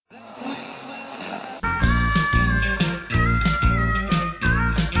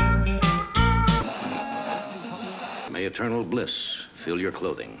eternal bliss fill your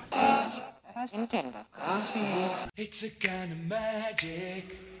clothing. It's a kind of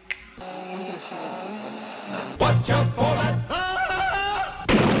magic. Watch out for that!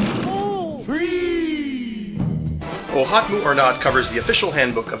 Tree! oHOTmu or Not covers the official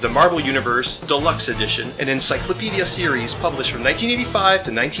handbook of the Marvel Universe Deluxe Edition, an encyclopedia series published from 1985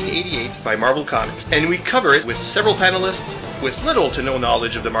 to 1988 by Marvel Comics. And we cover it with several panelists with little to no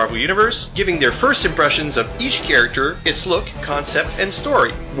knowledge of the Marvel Universe, giving their first impressions of each character, its look, concept, and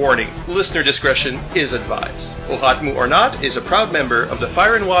story. Warning, listener discretion is advised. oHOTmu or Not is a proud member of the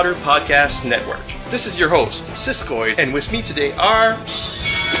Fire and Water Podcast Network. This is your host, Siskoid, and with me today are...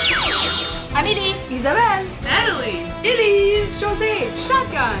 Amélie, Isabelle, Natalie, Elise, José,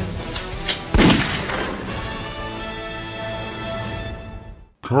 Shotgun.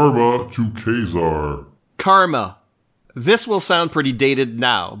 Karma to Ka-Zar. Karma. This will sound pretty dated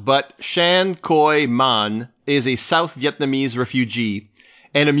now, but Shan Khoi Man is a South Vietnamese refugee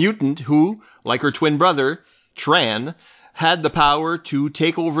and a mutant who, like her twin brother, Tran, had the power to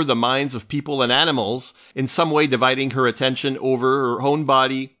take over the minds of people and animals, in some way dividing her attention over her own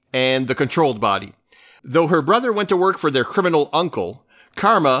body and the controlled body. Though her brother went to work for their criminal uncle,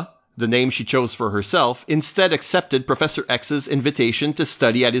 Karma, the name she chose for herself, instead accepted Professor X's invitation to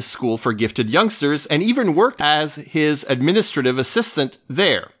study at his school for gifted youngsters and even worked as his administrative assistant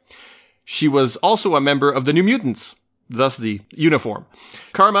there. She was also a member of the New Mutants, thus the uniform.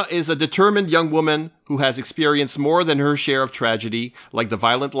 Karma is a determined young woman who has experienced more than her share of tragedy, like the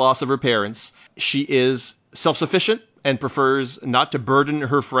violent loss of her parents. She is self-sufficient and prefers not to burden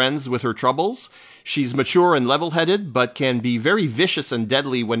her friends with her troubles. She's mature and level-headed, but can be very vicious and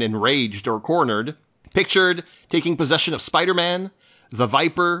deadly when enraged or cornered. Pictured taking possession of Spider-Man, the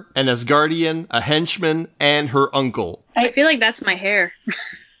Viper, an Asgardian, a henchman, and her uncle. I feel like that's my hair.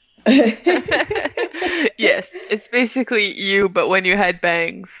 Yes, it's basically you, but when you had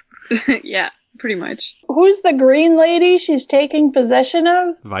bangs. Yeah, pretty much. Who's the green lady she's taking possession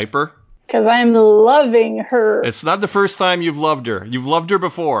of? Viper? Because I'm loving her. It's not the first time you've loved her. You've loved her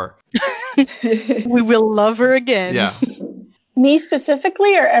before. We will love her again. Yeah. Me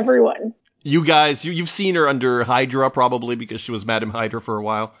specifically or everyone? You guys, you've seen her under Hydra probably because she was Madam Hydra for a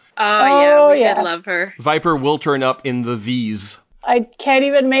while. Oh yeah, we did love her. Viper will turn up in the V's. I can't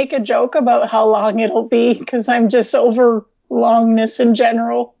even make a joke about how long it'll be because I'm just over longness in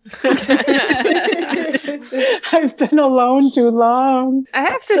general. I've been alone too long. I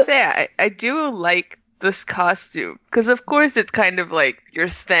have to say, I do like this costume, because of course it's kind of like your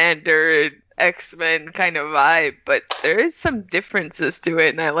standard X-Men kind of vibe, but there is some differences to it,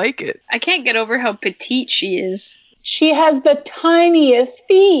 and I like it. I can't get over how petite she is. She has the tiniest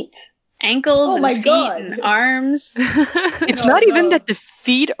feet. Ankles and feet and arms. It's not even that the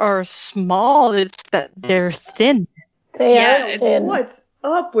feet are small, it's that they're thin. They are thin. What's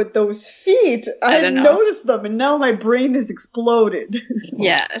up with those feet? I don't know. noticed them, and now my brain has exploded.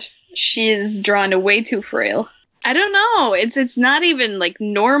 Yeah, she is drawn to way too frail. I don't know. It's not even like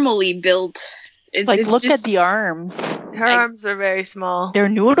normally built. Look at the arms. Her arms are very small. They're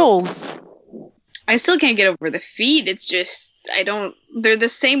noodles. I still can't get over the feet. It's just, they're the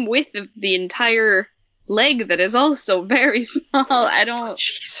same width of the entire leg that is also very small.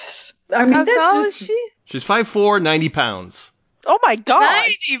 Jesus. I mean, How tall is she? She's 5'4", 90 pounds. Oh my god.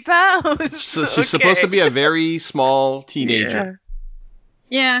 90 pounds! So she's supposed to be a very small teenager.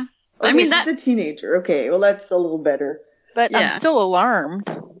 Yeah. Okay, I mean, she's a teenager. Okay, well, that's a little better. But Yeah. I'm still alarmed.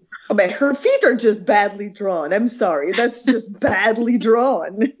 Oh, but her feet are just badly drawn. I'm sorry. That's just badly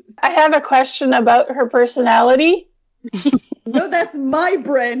drawn. I have a question about her personality. No, that's my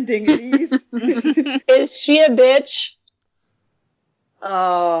branding, Elise. Is she a bitch?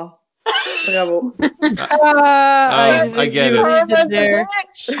 Oh. Bravo. I get it. Karma's a there.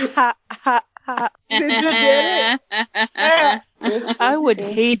 bitch. Ha, ha, ha. Did you get it? I would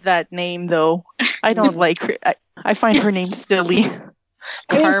hate that name, though. I don't like her. I find her name silly.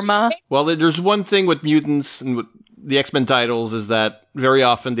 Karma. Well, there's one thing with mutants and with the X-Men titles is that very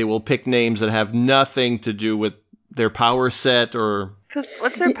often they will pick names that have nothing to do with their power set or...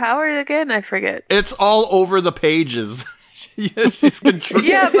 What's her power again? I forget. It's all over the pages. Yeah, she's controlling.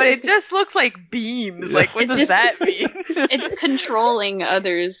 Yeah, but it just looks like beams. Like, what does that mean? It's controlling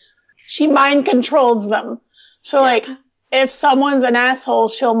others. She mind controls them. So, if someone's an asshole,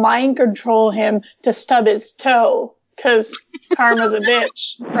 she'll mind control him to stub his toe. Because Karma's a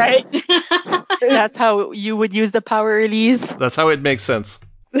bitch, right? That's how you would use the power release. That's how it makes sense.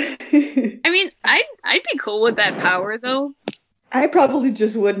 I mean, I'd be cool with that power, though. I probably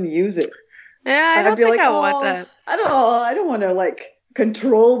just wouldn't use it. Yeah, I don't think I want that. I don't want to,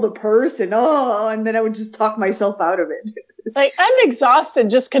 control the person. Oh, and then I would just talk myself out of it. Like, I'm exhausted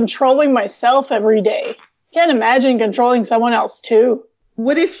just controlling myself every day. Can't imagine controlling someone else, too.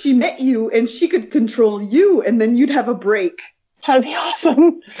 What if she met you and she could control you and then you'd have a break? That'd be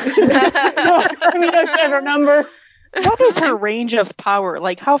awesome. I mean, I've got her number. What is her range of power?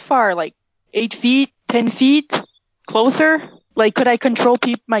 Like, how far? Like, 8 feet? 10 feet? Closer? Like, could I control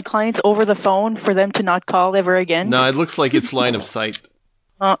my clients over the phone for them to not call ever again? No, it looks like it's line of sight.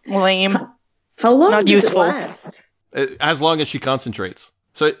 Lame. How long Not does useful. it last? As long as she concentrates.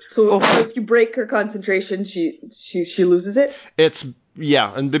 So if you break her concentration, she loses it?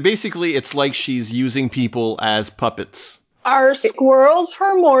 and basically it's like she's using people as puppets. Are squirrels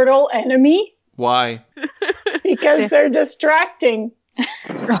her mortal enemy? Why? Because they're distracting.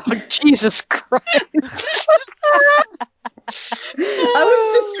 Oh, Jesus Christ. I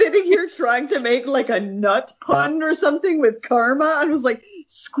was just sitting here trying to make like a nut pun or something with karma. I was like,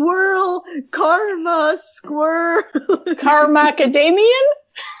 squirrel, karma, squirrel. Karmacadamian?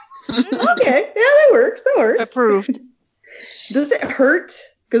 Okay, yeah, that works. Approved. Does it hurt?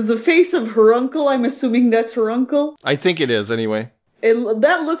 Because the face of her uncle, I'm assuming that's her uncle. I think it is, anyway.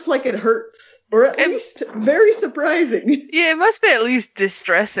 That looks like it hurts. Or at least very surprising. Yeah, it must be at least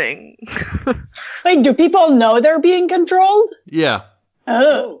distressing. Wait, do people know they're being controlled? Yeah.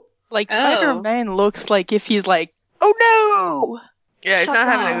 Oh. Like, Spider-Man looks like if he's like, oh no! Yeah, he's Shut not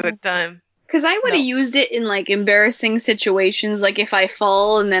down. having a good time. Because I would have used it in like embarrassing situations, like if I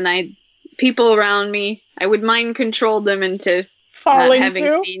fall and then people around me, I would mind control them into Falling not having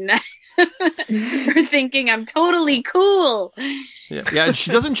too? seen that. Or thinking I'm totally cool. Yeah, and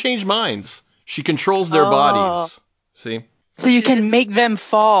she doesn't change minds. She controls their bodies. See? So you can make them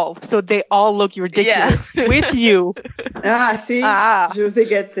fall so they all look ridiculous with you. See? Jose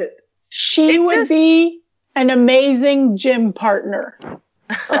gets it. She would be an amazing gym partner.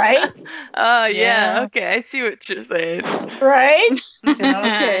 Right? Oh, yeah. Okay, I see what you're saying. Right?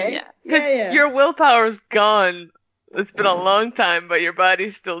 Okay. Yeah. Your willpower's gone. It's been a long time, but your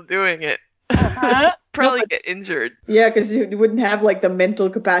body's still doing it. Probably get injured. Yeah, because you wouldn't have like the mental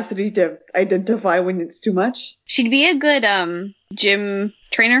capacity to identify when it's too much. She'd be a good gym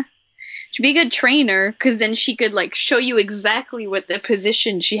trainer. She'd be a good trainer because then she could like show you exactly what the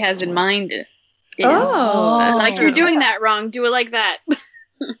position she has in mind is. Oh, That's like you're doing that wrong. Do it like that.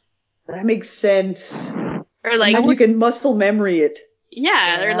 That makes sense. Or like and then you can muscle memory it.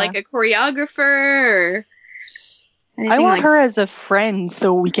 Yeah, or like a choreographer. Or I want her as a friend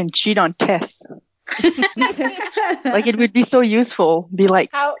so we can cheat on tests. Like, it would be so useful. Be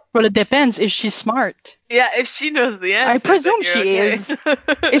like, well, it depends. Is she smart? Yeah, if she knows the answer. I presume she is.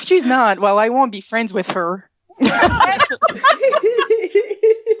 If she's not, well, I won't be friends with her. Well,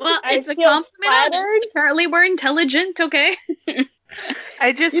 it's a compliment. Apparently, we're intelligent, okay?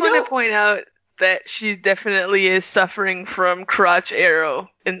 I just want to point out that she definitely is suffering from crotch arrow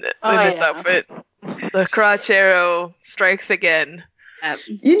in this outfit. The crotch arrow strikes again.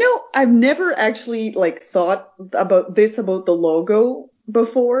 You know, I've never actually thought about the logo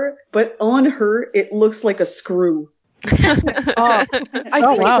before, but on her it looks like a screw. I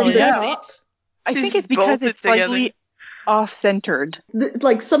think it's because it's slightly off-centered.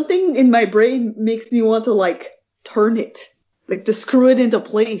 Like something in my brain makes me want to turn it, to screw it into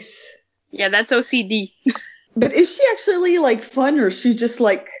place. Yeah, that's OCD. But is she actually fun, or is she just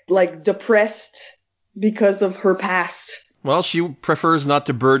depressed because of her past? Well, she prefers not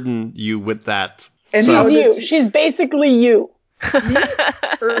to burden you with that. And she's you. She's basically you.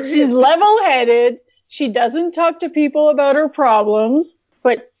 She's level-headed. She doesn't talk to people about her problems,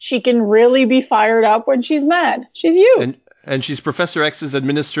 but she can really be fired up when she's mad. She's you. And she's Professor X's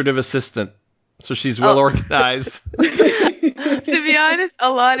administrative assistant, so she's well organized. To be honest, a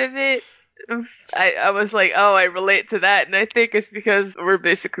lot of it, I was like, oh, I relate to that, and I think it's because we're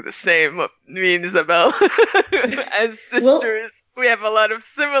basically the same. Me and Isabel, as sisters, we have a lot of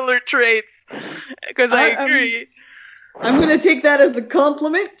similar traits. Because I agree. I'm gonna take that as a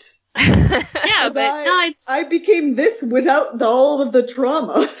compliment. Yeah, but I became this without all of the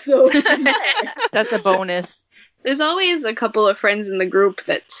trauma, so that's a bonus. There's always a couple of friends in the group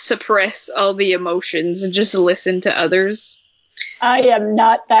that suppress all the emotions and just listen to others. I am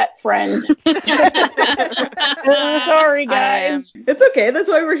not that friend. Sorry, guys. It's okay. That's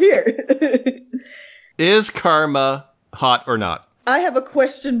why we're here. Is karma hot or not? I have a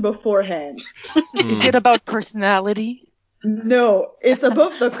question beforehand. Is it about personality? No, it's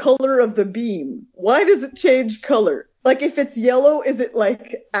about the color of the beam. Why does it change color? If it's yellow, is it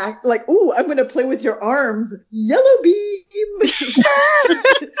ooh, I'm going to play with your arms. Yellow beam.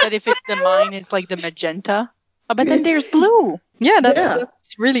 But if it's the mine, it's the magenta. Oh, but then there's blue. Yeah, Yeah.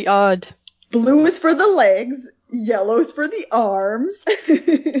 that's really odd. Blue is for the legs, yellow's for the arms.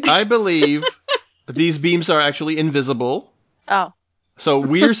 I believe these beams are actually invisible. Oh. So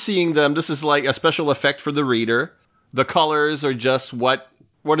we're seeing them. This is like a special effect for the reader. The colors are just what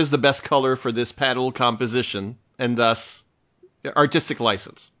is the best color for this panel composition, and thus artistic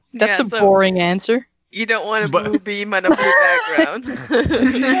license. That's Yeah, a so boring answer. You don't want a But- blue beam on a blue background.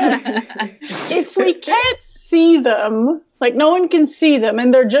 If we can't see them, like no one can see them,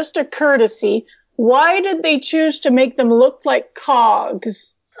 and they're just a courtesy, why did they choose to make them look like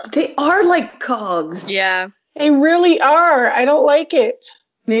cogs? They are like cogs. Yeah. They really are. I don't like it.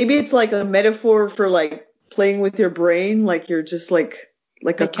 Maybe it's like a metaphor for like playing with your brain, like you're just like a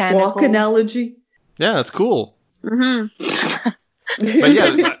Mechanical. clock analogy. Yeah, that's cool. Mm-hmm. But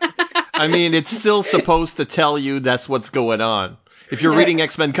yeah, I mean, it's still supposed to tell you that's what's going on. If you're reading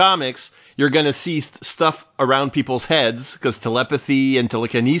X-Men comics, you're going to see stuff around people's heads, because telepathy and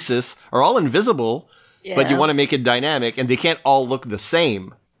telekinesis are all invisible, but you want to make it dynamic, and they can't all look the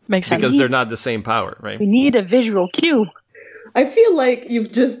same. Makes sense. Because they're not the same power, right? We need a visual cue. I feel like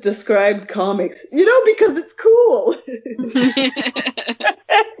you've just described comics, because it's cool.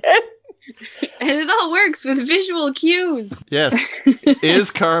 And it all works with visual cues. Yes.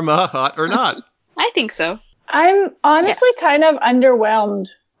 Is karma hot or not? I think so. I'm honestly kind of underwhelmed.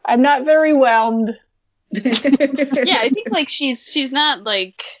 I'm not very whelmed. Yeah, I think like she's not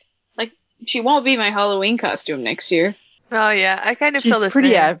like she won't be my Halloween costume next year. Oh yeah, I kind of She's feel the pretty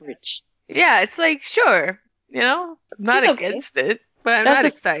same. average. Yeah, it's like sure, I'm not She's okay. against it, but I'm That's not a-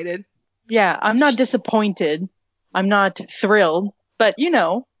 excited. Yeah, I'm not disappointed. I'm not thrilled. But,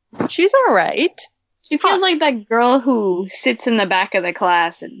 she's all right. She feels like that girl who sits in the back of the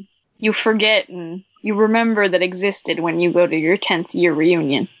class and you forget and you remember that existed when you go to your 10th year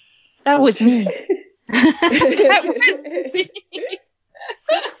reunion. That was me.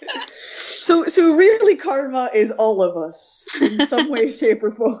 So really karma is all of us in some way, shape,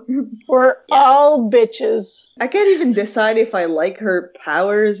 or form. We're all bitches. I can't even decide if I like her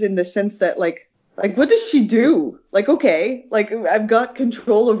powers in the sense that like what does she do? Like, okay, like I've got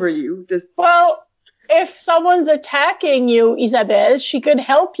control over you. Well, if someone's attacking you, Isabel, she could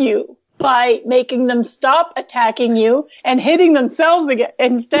help you by making them stop attacking you and hitting themselves again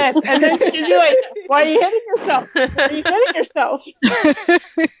instead. And then she'd be like, why are you hitting yourself? Why are you hitting yourself?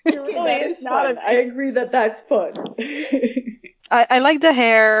 That is fun. I agree that that's fun. I like the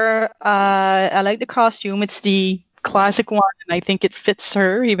hair. I like the costume. It's the classic one, and I think it fits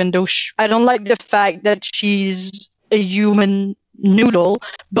her, even though I don't like the fact that she's a human noodle,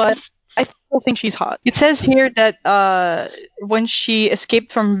 but I still think she's hot. It says here that when she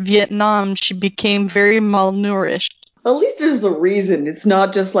escaped from Vietnam, she became very malnourished. At least there's a reason. It's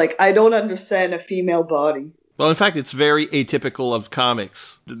not just like, I don't understand a female body. Well, in fact, it's very atypical of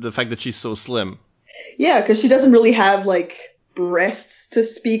comics, the fact that she's so slim. Yeah, because she doesn't really have, like, breasts to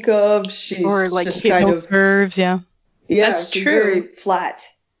speak of. She's Or like just kind of... curves, yeah. Yeah, That's she's true. very flat.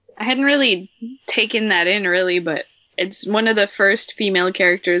 I hadn't really taken that in really, but it's one of the first female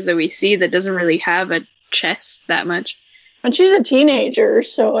characters that we see that doesn't really have a chest that much. And she's a teenager,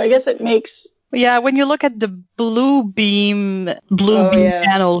 so I guess it makes... Yeah, when you look at the blue beam yeah.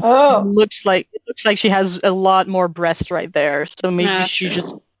 panel, Oh. it looks like she has a lot more breast right there. So maybe she true.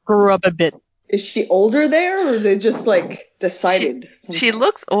 just grew up a bit. Is she older there, or they just, like, decided? She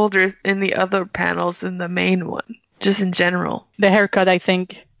looks older in the other panels than the main one, just in general. The haircut, I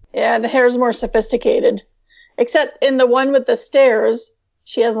think. Yeah, the hair's more sophisticated. Except in the one with the stairs,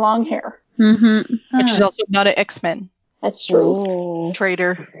 she has long hair. Mm-hmm. But she's also not an X-Men. That's true.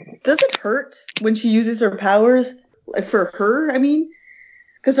 Traitor. Does it hurt when she uses her powers? Like, for her, I mean?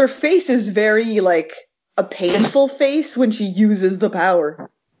 Because her face is very, like, a painful face when she uses the power.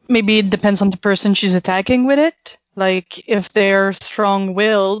 Maybe it depends on the person she's attacking with it. Like, if they're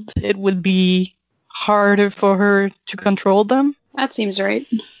strong-willed, it would be harder for her to control them. That seems right.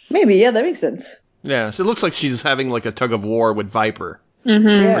 Maybe, yeah, that makes sense. Yeah, so it looks like she's having like a tug of war with Viper,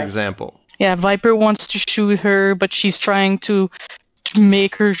 Mm-hmm. for example. Yeah, Viper wants to shoot her, but she's trying to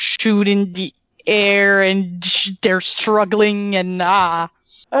make her shoot in the air, and they're struggling, and Oh,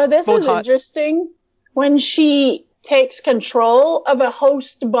 this Both is hot. interesting. When she takes control of a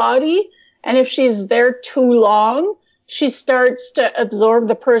host body, and if she's there too long, she starts to absorb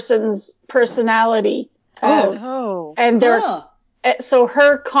the person's personality. And so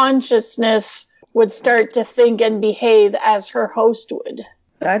her consciousness would start to think and behave as her host would.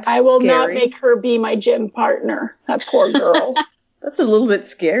 That's I will scary. not make her be my gym partner. That poor girl. That's a little bit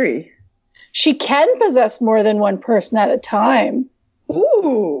scary. She can possess more than one person at a time.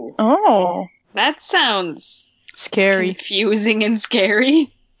 Ooh. Oh. That sounds Scary. Confusing and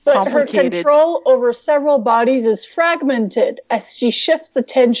scary. But her Complicated. control over several bodies is fragmented as she shifts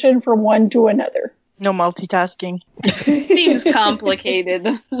attention from one to another. No multitasking. Seems complicated.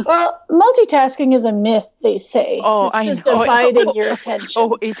 Well, multitasking is a myth, they say. Oh, it's I just know. dividing your attention.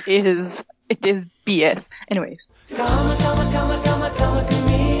 Oh, it is. It is BS. Anyways. Come a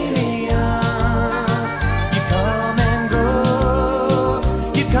chameleon. You come and go.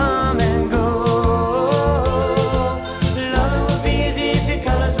 You come and go. Love would be easy if your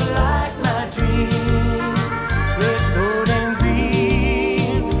colors were like my dream. Red, gold, and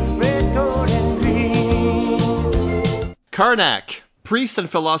green. Red, gold, and green. Karnak, priest and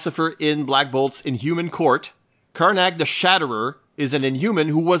philosopher in Black Bolt's Inhuman Court. Karnak the Shatterer is an Inhuman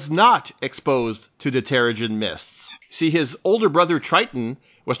who was not exposed to the Terrigen mists. See, his older brother Triton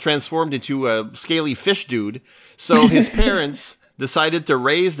was transformed into a scaly fish dude, so his parents decided to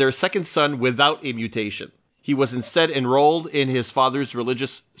raise their second son without a mutation. He was instead enrolled in his father's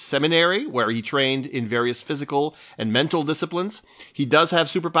religious seminary, where he trained in various physical and mental disciplines. He does have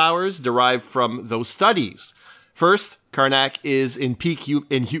superpowers derived from those studies. First, Karnak is in peak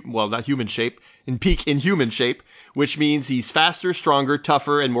inhuman shape, which means he's faster, stronger,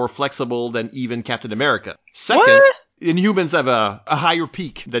 tougher, and more flexible than even Captain America. Second, Inhumans have a higher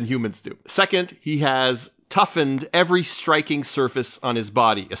peak than humans do. Second, he has toughened every striking surface on his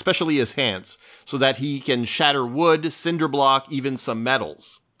body, especially his hands, so that he can shatter wood, cinder block, even some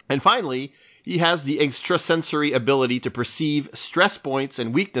metals. And finally, he has the extrasensory ability to perceive stress points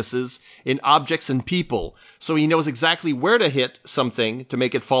and weaknesses in objects and people, so he knows exactly where to hit something to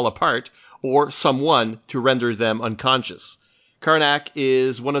make it fall apart, or someone to render them unconscious. Karnak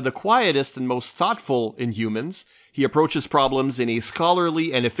is one of the quietest and most thoughtful Inhumans. He approaches problems in a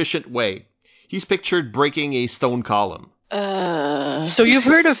scholarly and efficient way. He's pictured breaking a stone column. So you've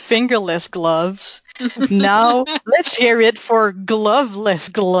heard of fingerless gloves. Now let's hear it for gloveless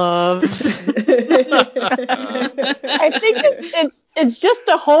gloves. I think it's just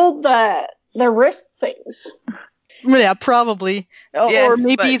to hold the wrist things. Yeah, probably. Yes, or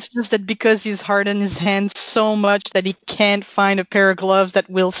maybe but- it's just that because he's hardened his hands so much that he can't find a pair of gloves that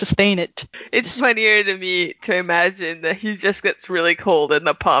will sustain it. It's funnier to me to imagine that he just gets really cold in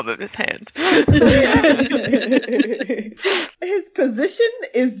the palm of his hand. His position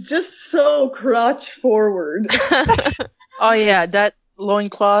is just so crotch forward. Oh yeah, that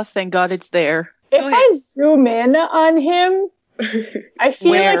loincloth, thank God it's there. If I zoom in on him, I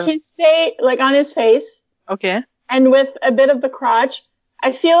feel Where? like he's on his face, Okay. and with a bit of the crotch,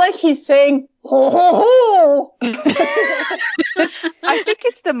 I feel like he's saying, ho, ho, ho. I think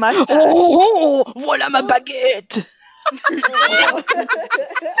it's the mustache. Oh, voilà ma baguette.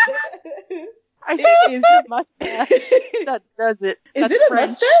 I think it's the mustache that does it. Is That's it a French.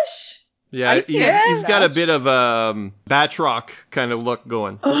 mustache? Yeah, he's got a bit of a Batroc kind of look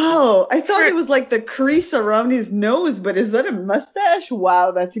going. Oh, I thought it was like the crease around his nose, but is that a mustache?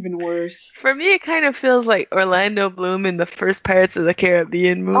 Wow, that's even worse. For me, it kind of feels like Orlando Bloom in the first Pirates of the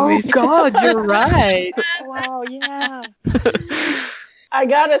Caribbean Oh movies. God, you're right. Wow, yeah. I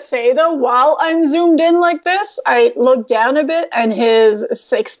gotta say though, while I'm zoomed in like this, I look down a bit and his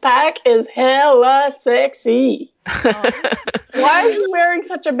six-pack is hella sexy. Why is he wearing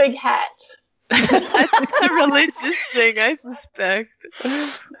such a big hat? That's a religious thing, I suspect.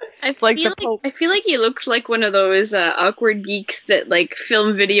 I Like feel the Pope. I feel like he looks like one of those awkward geeks that like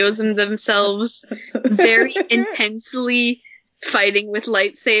film videos of themselves very intensely fighting with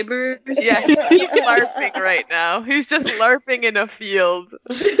lightsabers. Yeah, he's LARPing right now. He's just LARPing in a field.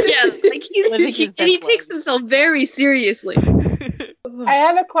 Yeah, like Living his best he takes himself very seriously. I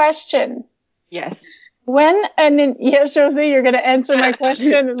have a question. Yes. Yes, Josie, you're gonna answer my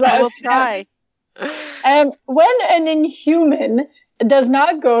question. Is that I will try. when an Inhuman does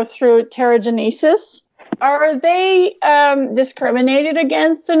not go through terrigenesis, are they discriminated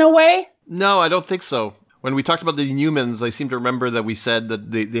against in a way? No, I don't think so. When we talked about the Inhumans, I seem to remember that we said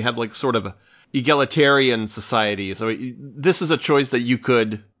that they had like sort of a egalitarian society. So this is a choice that you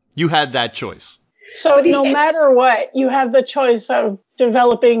had that choice. So no matter what, you have the choice of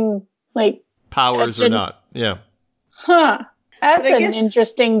developing like Powers or not. Yeah. Huh. That's But I an guess-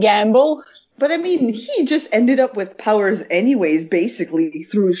 interesting gamble. But I mean, he just ended up with powers anyways, basically,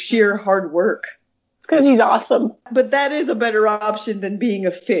 through sheer hard work. It's because he's awesome. But that is a better option than being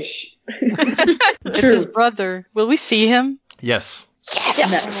a fish. It's his brother. Will we see him? Yes.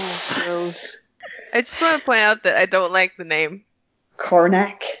 Yes. I just want to point out that I don't like the name.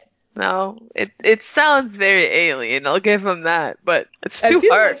 Karnak. No, it sounds very alien. I'll give him that, but it's too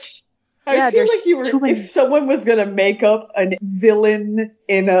harsh. I feel there's like too many. if someone was gonna make up a villain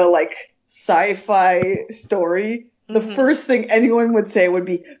in a like sci-fi story, the first thing anyone would say would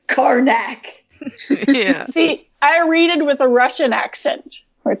be Karnak. Yeah. See, I read it with a Russian accent,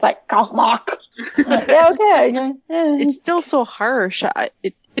 where it's like, Karnak. Yeah, okay. It's still so harsh.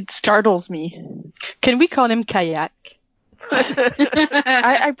 It startles me. Can we call him Kayak?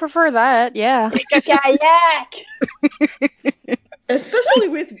 I prefer that, yeah. Take a kayak. Especially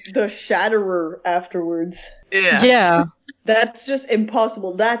with the Shatterer afterwards. Yeah. Yeah. That's just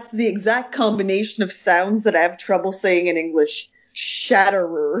impossible. That's the exact combination of sounds that I have trouble saying in English.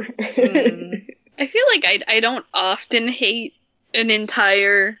 Shatterer. I feel like I don't often hate an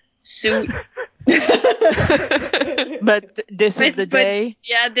entire suit. But this is the day.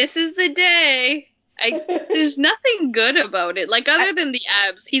 Yeah, this is the day. There's nothing good about it. Like, other than the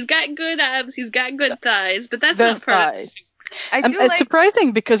abs. He's got good abs, he's got good thighs, but that's The not part of the thighs. suit. I do It's like.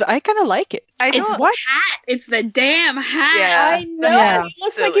 surprising because I kind of like it. I It's don't. the hat. It's the damn hat. Yeah. I know. Yeah. He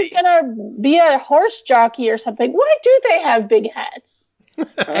looks like he's gonna be a horse jockey or something. Why do they have big hats?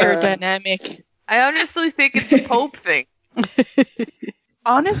 Aerodynamic. I honestly think it's a Pope thing.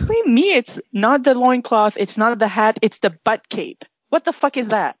 Honestly, me, it's not the loincloth, it's not the hat, it's the butt cape. What the fuck is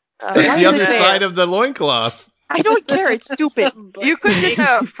that? That's Why the is other it there? side of the loincloth. I don't care, it's stupid. You could just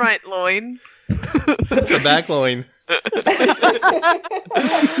have a front loin. It's a back loin.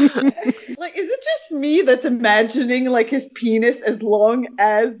 Like, is it just me that's imagining, like, his penis as long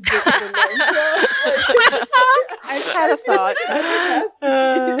as the loincloth? I've had a thought.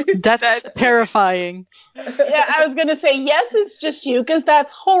 That's terrifying. Yeah, I was gonna say, yes, it's just you, because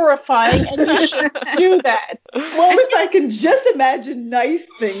that's horrifying, and you shouldn't do that. Well, if I can just imagine nice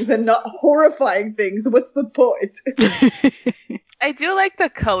things and not horrifying things, what's the point? I do like the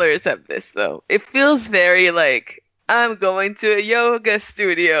colors of this, though. It feels very like I'm going to a yoga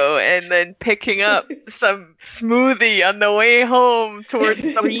studio and then picking up some smoothie on the way home towards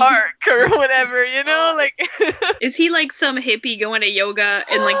the park or whatever, you know? Like, Is he like some hippie going to yoga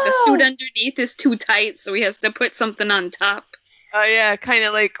and like the suit underneath is too tight, so he has to put something on top? oh yeah, kind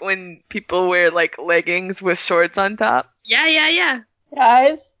of like when people wear like leggings with shorts on top. Yeah.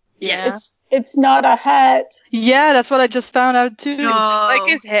 Guys, Yeah. it's not a hat. Yeah, that's what I just found out too. Like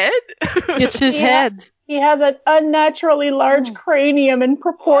his head? It's his Yeah. head. He has an unnaturally large cranium in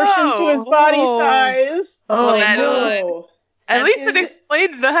proportion to his body size. Oh, that no. At least it Is-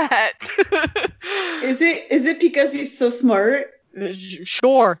 explained that. Is it because he's so smart?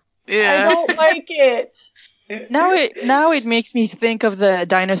 Sure. I Yeah. don't like it. Now it makes me think of the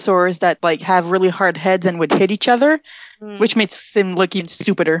dinosaurs that like have really hard heads and would hit each other, which makes him look even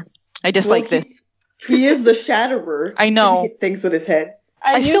stupider. I dislike this. He is the Shatterer. I know. He hit things with his head.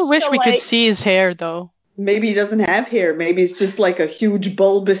 I still used wish to we could like- see his hair though. Maybe he doesn't have hair. Maybe it's just like a huge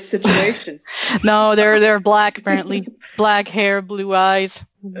bulbous situation. No, they're black apparently. Black hair, blue eyes.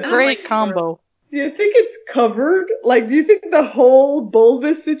 Great like combo. Do you think it's covered? Like, do you think the whole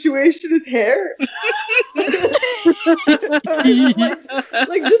bulbous situation is hair? Or is it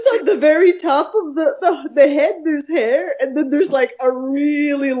like just on the very top of the head, there's hair, and then there's like a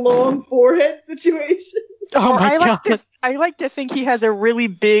really long forehead situation. Oh Or my god. I like to think he has a really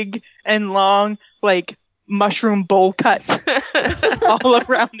big and long, like, mushroom bowl cut all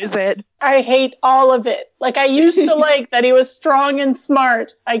around his head. I hate all of it. Like, I used to like that he was strong and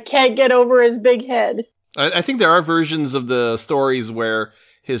smart. I can't get over his big head. I think there are versions of the stories where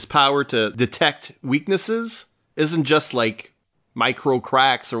his power to detect weaknesses isn't just like micro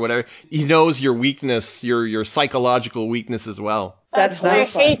cracks or whatever. He knows your weakness, your psychological weakness as well. That's what I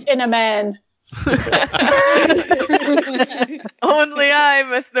horrifying. hate in a man. Only I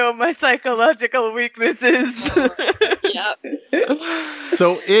must know my psychological weaknesses. Yep.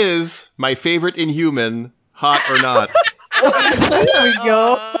 So is my favorite Inhuman hot or not? There we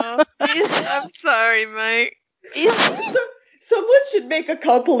go. I'm sorry, Mike. Someone should make a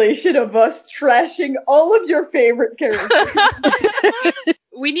compilation of us trashing all of your favorite characters.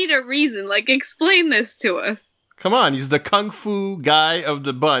 We need a reason. Like, explain this to us. Come on, he's the kung fu guy of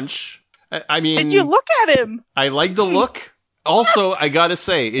the bunch. I mean, And you look at him. I like the look. Also, I gotta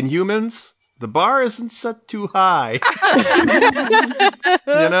say, Inhumans, the bar isn't set too high.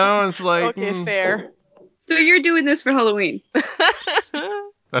 You know, it's like Okay, fair. So you're doing this for Halloween.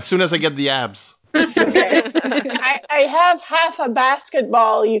 as soon as I get the abs. I have half a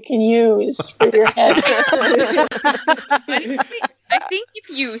basketball you can use for your head. I think if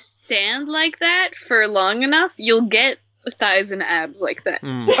you stand like that for long enough, you'll get thighs and abs like that.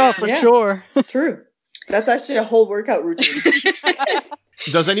 Oh, for Yeah. sure. True. That's actually a whole workout routine.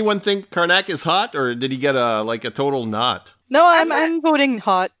 Does anyone think Karnak is hot, or did he get a total not? No, I'm voting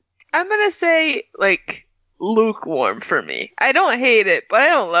hot. I'm gonna say, like, lukewarm for me. I don't hate it, but I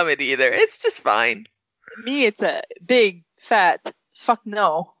don't love it either. It's just fine. Me, it's a big, fat, fuck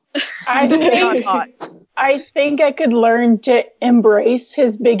no. I Not think hot. I could learn to embrace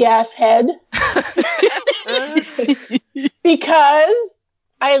his big ass head because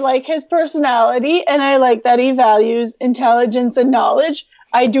I like his personality and I like that he values intelligence and knowledge.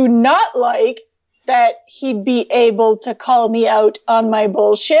 I do not like that he'd be able to call me out on my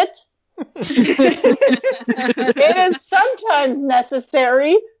bullshit. It is sometimes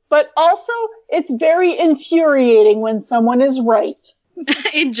necessary, but also it's very infuriating when someone is right.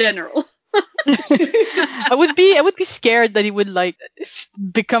 In general. I would be scared that he would like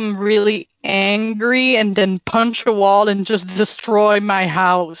become really angry and then punch a wall and just destroy my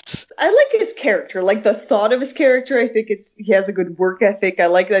house. I like his character, like the thought of his character. I think he has a good work ethic. I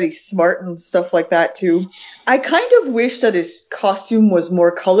like that he's smart and stuff like that too. I kind of wish that his costume was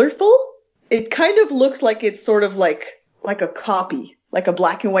more colorful. It kind of looks like it's sort of like a copy, like a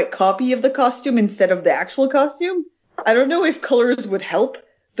black and white copy of the costume instead of the actual costume. I don't know if colors would help.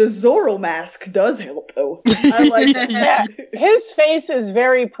 The Zorro mask does help, though. I like that. Yeah, his face is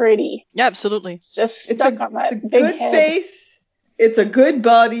very pretty. Yeah, absolutely. It's just stuck on that it's a big good head. face. It's a good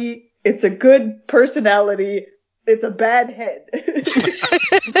body. It's a good personality. It's a bad head.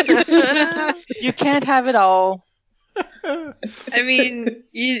 You can't have it all. I mean,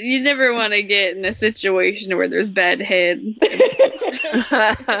 you never want to get in a situation where there's bad head.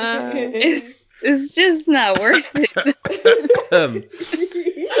 It's just not worth it.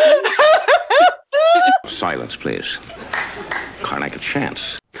 Silence, please. Karnak a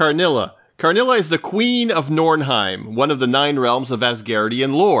chance. Karnilla. Karnilla is the queen of Nornheim, one of the 9 realms of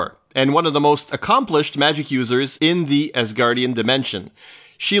Asgardian lore, and one of the most accomplished magic users in the Asgardian dimension.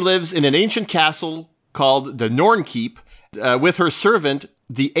 She lives in an ancient castle called the Nornkeep, with her servant,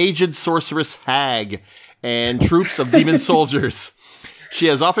 the aged sorceress Hag, and troops of demon soldiers. She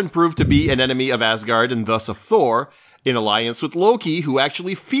has often proved to be an enemy of Asgard and thus of Thor, in alliance with Loki, who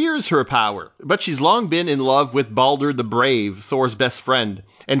actually fears her power. But she's long been in love with Baldur the Brave, Thor's best friend,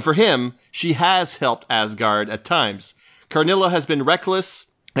 and for him, she has helped Asgard at times. Karnilla has been reckless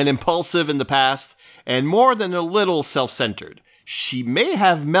and impulsive in the past, and more than a little self-centered. She may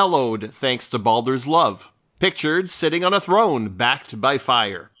have mellowed thanks to Baldur's love, pictured sitting on a throne, backed by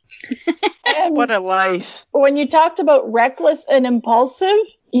fire. What a life. When you talked about reckless and impulsive,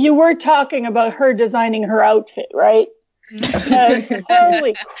 you were talking about her designing her outfit, right? Because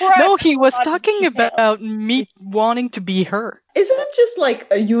holy crap. No, he was lot of talking detail. about me wanting to be her. Isn't it just like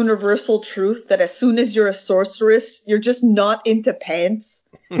a universal truth that as soon as you're a sorceress, you're just not into pants?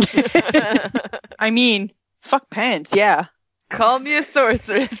 I mean, fuck pants, yeah. Call me a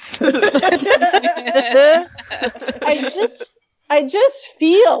sorceress. I just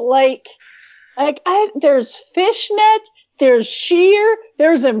feel like there's fishnet, there's sheer,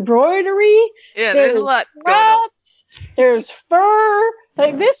 there's embroidery, Yeah, there's a lot going on. straps, there's fur.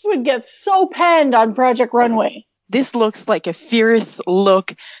 Like this would get so panned on Project Runway. This looks like a fierce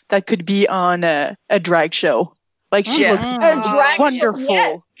look that could be on a drag show. Like, she Yeah. looks A drag wonderful. show,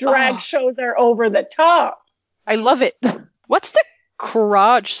 yes, drag shows are over the top. I love it. What's the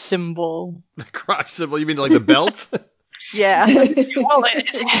crotch symbol? The crotch symbol, you mean like the belt? Yeah. Well,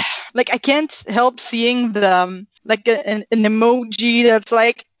 like I can't help seeing the like an emoji that's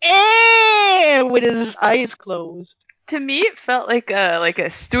like with his eyes closed. To me, it felt like a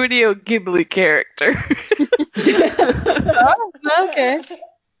Studio Ghibli character. Oh, okay.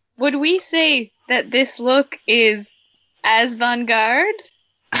 Would we say that this look is as Vanguard?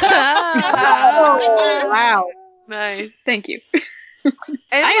 Wow. Nice. Thank you. And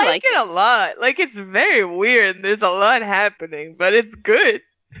I I like like it a lot. Like, it's very weird. There's a lot happening, but it's good.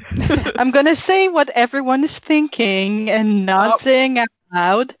 I'm gonna say what everyone is thinking and not saying out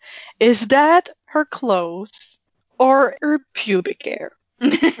loud. Is that her clothes or her pubic hair?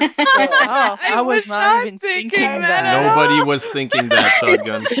 Oh, I was not not even thinking thinking that that. at Nobody was thinking that,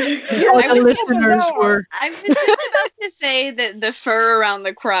 Shotgun. All the listeners were. I was just about to say that the fur around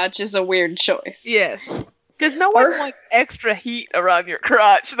the crotch is a weird choice. Yes. Because no one wants extra heat around your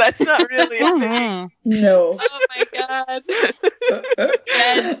crotch. That's not really a thing. Mhm. No. Oh my god.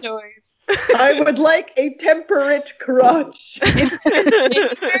 Bad choice. I would like a temperate crotch.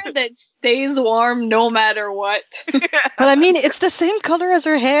 It's hair that stays warm no matter what. Well, I mean, it's the same color as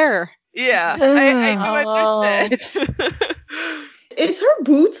her hair. Yeah, I do understand. Is her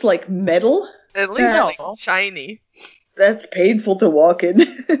boots like metal? At least No. like shiny. That's painful to walk in.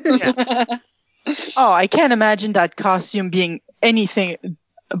 Yeah. Oh, I can't imagine that costume being anything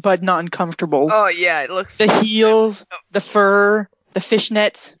but non-comfortable. Oh yeah, it looks. The heels, the fur, The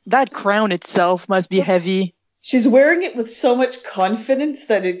fishnets. That crown itself must be heavy. She's wearing it with so much confidence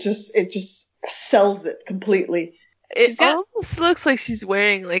that it just sells it completely. It almost looks like she's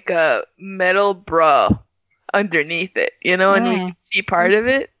wearing like a metal bra underneath it, and we can see part of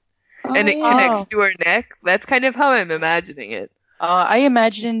it, and it connects to her neck. That's kind of how I'm imagining it. I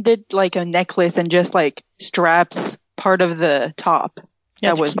imagined it like a necklace and just like straps part of the top. Yeah,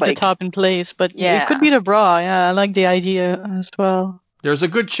 that to was keep like the top in place, but Yeah. it could be the bra. Yeah, I like the idea as well. There's a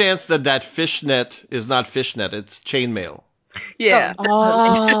good chance that fishnet is not fishnet, it's chainmail. Yeah.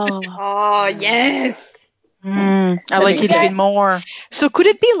 Oh, yes. I That like makes it even sense. more. So could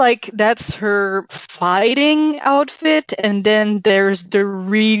it be like that's her fighting outfit, and then there's the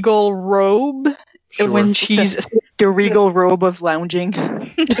regal robe Sure. when she's The regal robe of lounging.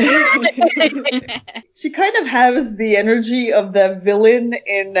 She kind of has the energy of the villain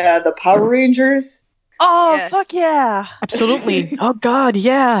in the Power Rangers. Oh, Yes. fuck yeah. absolutely? Oh God,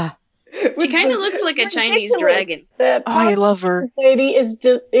 yeah. She kind of looks like a Chinese Ridiculous. dragon. The Oh, I love her. lady is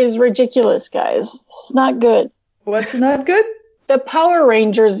ridiculous, guys. It's not good. What's not good? The Power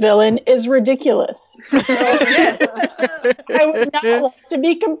Rangers villain is ridiculous. I would not want to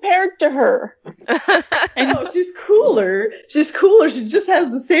be compared to her. No, she's cooler. She's cooler. She just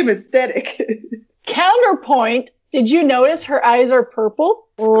has the same aesthetic. Counterpoint, did you notice her eyes are purple?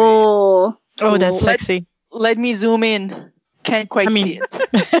 Oh. Oh, that's sexy. Let me zoom in. Can't quite see it.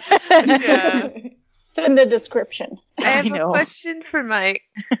 Yeah. It's in the description. I have I a know. question for Mike.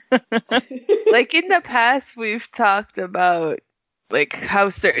 Like in the past, we've talked about like how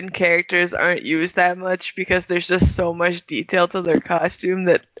certain characters aren't used that much because there's just so much detail to their costume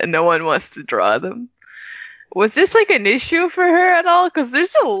that no one wants to draw them. Was this like an issue for her at all? Because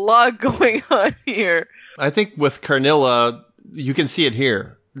there's a lot going on here. I think with Carnilla, you can see it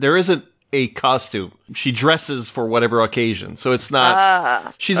here. There isn't a costume. She dresses for whatever occasion. So it's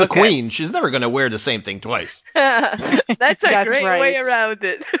not... she's a queen. She's never going to wear the same thing twice. That's a That's great right. way around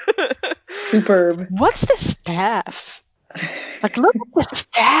it. Superb. What's the staff? Like, look at the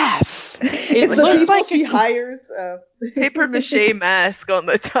staff. It's the looks people like she a- hires. Paper mache mask on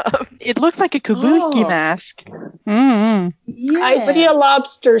the top. It looks like a kabuki Oh. mask. Mm-hmm. Yeah. I see a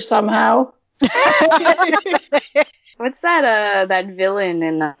lobster somehow. What's that villain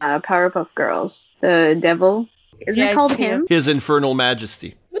in Powerpuff Girls? The devil? Isn't Yeah, it called it's him? His infernal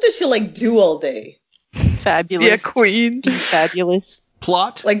majesty. What does she like do all day? Fabulous. Be a queen. Be fabulous.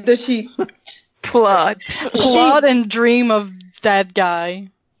 Plot? Like, does she? Plot. Plot and dream of that guy.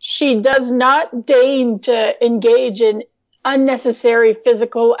 She does not deign to engage in unnecessary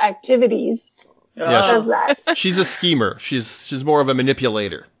physical activities. Yeah, Does that? she's a schemer. She's more of a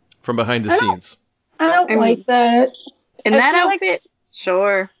manipulator from behind the scenes. I don't like that. In I that feel like- outfit?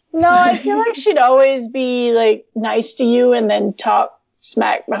 Sure. No, I feel like she'd always be like nice to you and then talk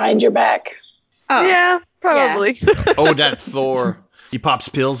smack behind your back. Oh. Yeah, probably. Oh, that Thor. He pops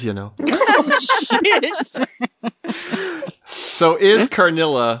pills, you know. So is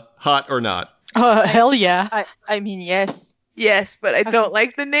Carnilla hot or not? Hell yeah. I mean, yes. Yes, but I don't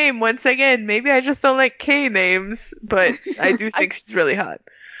like the name. Once again, maybe I just don't like K names, but I do think she's really hot.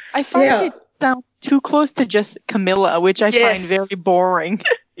 I find Yeah. it sounds too close to just Camilla, which I find Yes. very boring.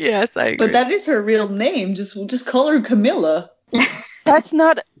 Yes, I agree. But that is her real name. Just call her Camilla. That's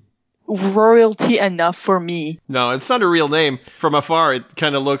not royalty enough for me. No, it's not a real name. From afar, it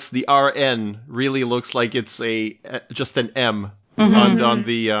kind of looks, the RN really looks like it's just an M on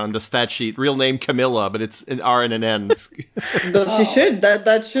the stat sheet. Real name Camilla, but it's an R and an N. But she should.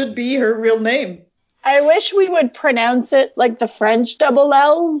 That should be her real name. I wish we would pronounce it like the French double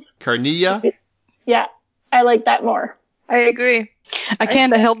L's. Carnilla? Yeah, I like that more. I agree. I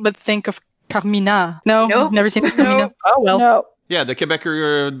can't help but think of Carmina. No, Nope. never seen Carmina. Nope. Oh well. No. Yeah, the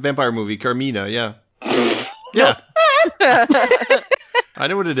Quebecer vampire movie, Carmina, yeah. Yeah. I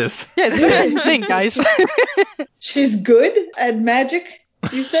know what it is. Yeah, it's the same thing, guys. She's good at magic.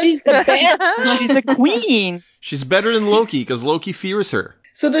 You said. She's the best. She's a queen. She's better than Loki, because Loki fears her.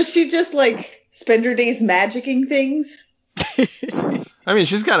 So does she just like spend her days magicking things? I mean,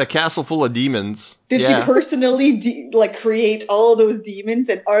 she's got a castle full of demons. Did Yeah. she personally create all those demons,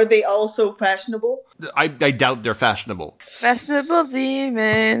 and are they all so fashionable? I doubt they're fashionable. Fashionable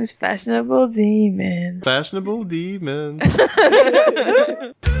demons, fashionable demons. Fashionable demons.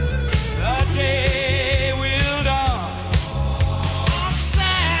 The day will dawn on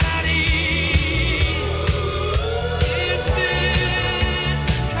Saturday. Is this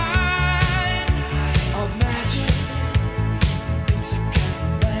the kind of magic? It's a kind of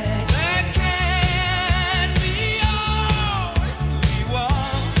magic that can be all we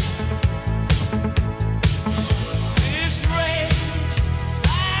want. This rain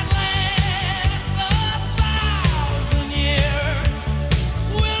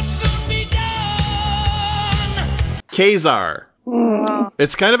Ka-Zar.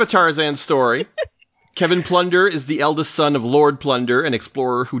 It's kind of a Tarzan story. Kevin Plunder is the eldest son of Lord Plunder, an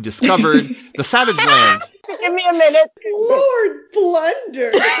explorer who discovered the Savage Land. Give me a minute. Lord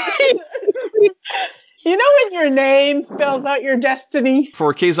Plunder. You know when your name spells out your destiny?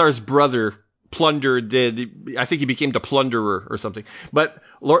 For Ka-Zar's brother, Plunder did, I think he became the Plunderer or something. But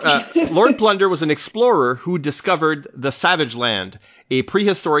Lord Plunder was an explorer who discovered the Savage Land, a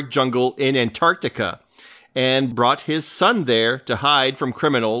prehistoric jungle in Antarctica, and brought his son there to hide from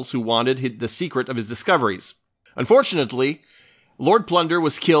criminals who wanted the secret of his discoveries. Unfortunately, Lord Plunder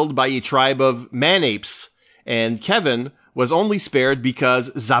was killed by a tribe of man-apes, and Kevin was only spared because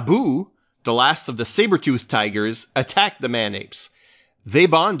Zabu, the last of the saber-toothed tigers, attacked the man-apes. They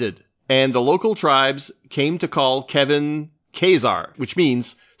bonded, and the local tribes came to call Kevin Ka-Zar, which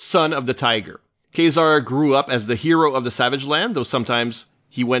means son of the tiger. Ka-Zar grew up as the hero of the Savage Land, though sometimes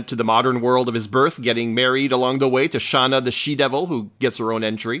he went to the modern world of his birth, getting married along the way to Shana the she-devil, who gets her own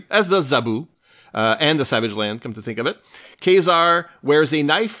entry, as does Zabu, and the Savage Land, come to think of it. Ka-Zar wears a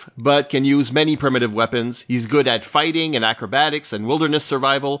knife, but can use many primitive weapons. He's good at fighting and acrobatics and wilderness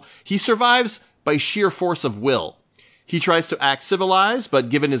survival. He survives by sheer force of will. He tries to act civilized, but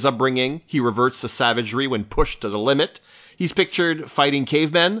given his upbringing, he reverts to savagery when pushed to the limit. He's pictured fighting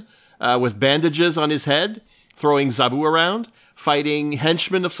cavemen with bandages on his head, throwing Zabu around, fighting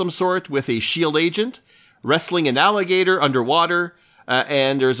henchmen of some sort with a shield agent, wrestling an alligator underwater,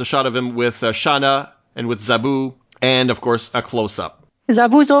 and there's a shot of him with Shana and with Zabu, and of course a close-up.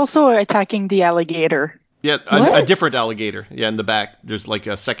 Zabu's also attacking the alligator. Yeah, a different alligator. Yeah, in the back, there's like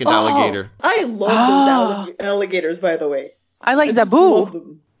a second alligator. I love those alligators, by the way. I like just Zabu. love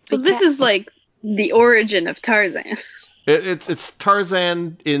them. So this is like the origin of Tarzan. It's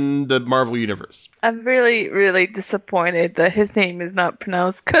Tarzan in the Marvel Universe. I'm really, really disappointed that his name is not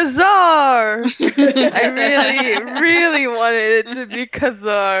pronounced Ka-Zar. I really, really wanted it to be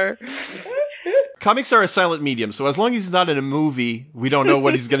Ka-Zar. Comics are a silent medium, so as long as he's not in a movie, we don't know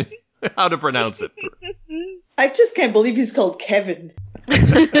what he's gonna how to pronounce it. I just can't believe he's called Kevin.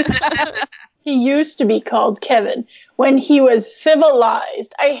 He used to be called Kevin when he was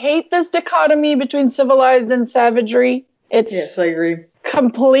civilized. I hate this dichotomy between civilized and savagery. Yes, I agree.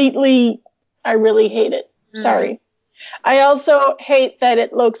 Completely, I really hate it. Sorry. I also hate that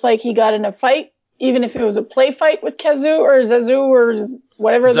it looks like he got in a fight, even if it was a play fight with Kazu or Zazu or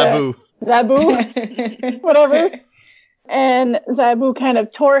whatever. Zabu. Zabu. Whatever. And Zabu kind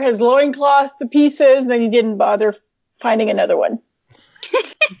of tore his loincloth to pieces, and then he didn't bother finding another one.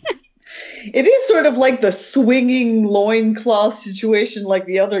 It is sort of like the swinging loincloth situation like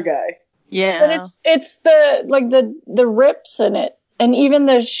the other guy. Yeah. But it's the rips in it. And even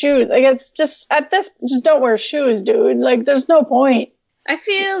the shoes. Like, it's just, just don't wear shoes, dude. Like, there's no point. I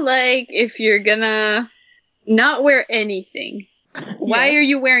feel like if you're gonna not wear anything, why are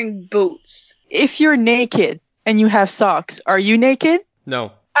you wearing boots? If you're naked and you have socks, are you naked?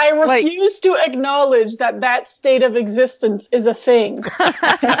 No. I refuse to acknowledge that state of existence is a thing.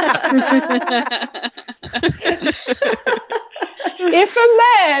 If a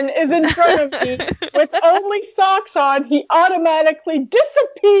man is in front of me with only socks on, he automatically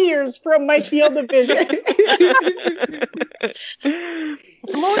disappears from my field of vision.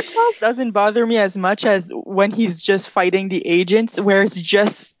 Loincloth doesn't bother me as much as when he's just fighting the agents, where it's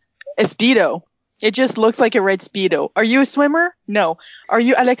just a Speedo. It just looks like a red Speedo. Are you a swimmer? No. Are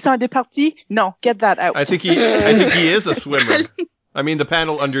you Alexandre Despartie? No. Get that out. I think he is a swimmer. I mean, the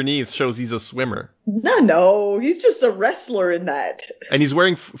panel underneath shows he's a swimmer. No, he's just a wrestler in that. And he's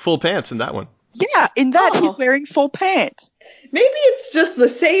wearing full pants in that one. Yeah, in that he's wearing full pants. Maybe it's just the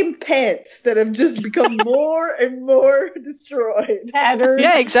same pants that have just become more and more destroyed.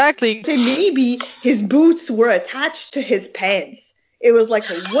 Yeah, exactly. Say maybe his boots were attached to his pants. It was like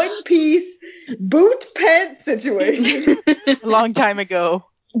a one-piece boot pants situation. A long time ago.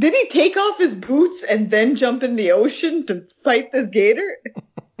 Did he take off his boots and then jump in the ocean to fight this gator?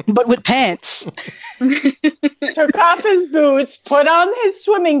 But with pants. Took off his boots, put on his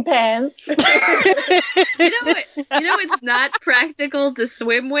swimming pants. You know what? It's not practical to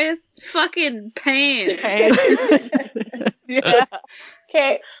swim with? Fucking pants. Yeah.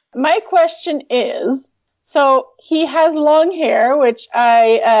 Okay, my question is, so he has long hair, which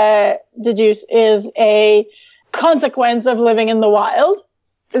I deduce is a consequence of living in the wild.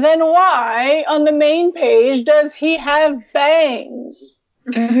 Then why, on the main page, does he have bangs?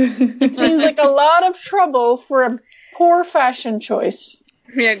 It seems like a lot of trouble for a poor fashion choice.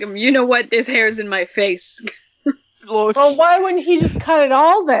 Yeah, you know what? This hair's in my face. Well, why wouldn't he just cut it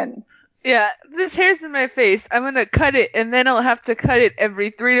all then? Yeah, this hair's in my face. I'm gonna cut it, and then I'll have to cut it every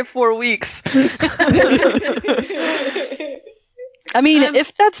 3 to 4 weeks. I mean,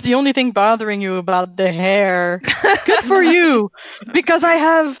 if that's the only thing bothering you about the hair, good for you. Because I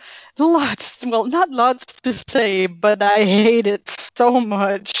have not lots to say, but I hate it so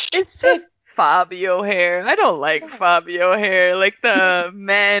much. It's just Fabio hair. I don't like Fabio hair, like the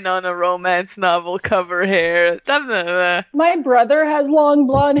man on a romance novel cover hair. My brother has long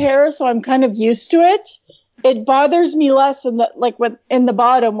blonde hair, so I'm kind of used to it. It bothers me less in the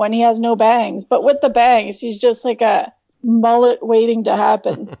bottom when he has no bangs, but with the bangs, he's just like a mullet waiting to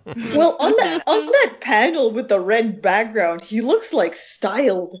happen. Well, on that panel with the red background, he looks like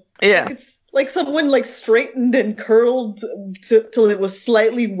styled. Yeah. Like it's like someone like straightened and curled till it was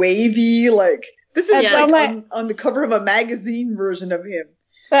slightly wavy. Like this is like on the cover of a magazine version of him.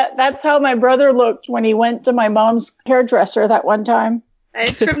 That's how my brother looked when he went to my mom's hairdresser that one time.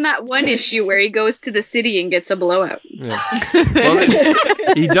 It's from that one issue where he goes to the city and gets a blowout. Yeah. Well,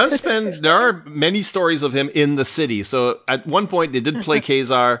 he does spend. There are many stories of him in the city. So at one point, they did play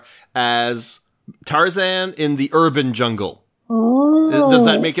Ka-Zar as Tarzan in the urban jungle. Oh. Does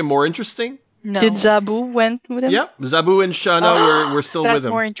that make him more interesting? No. Did Zabu went with him? Yeah, Zabu and Shana were still with That's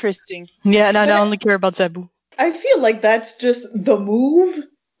him. more interesting. Yeah, no, I only care about Zabu. I feel like that's just the move.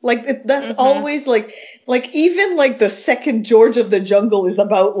 Like that's always like even like the second George of the Jungle is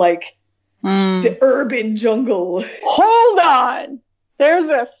about like the urban jungle. Hold on. There's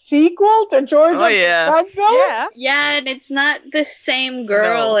a sequel to George of the Jungle? Yeah. Yeah, and it's not the same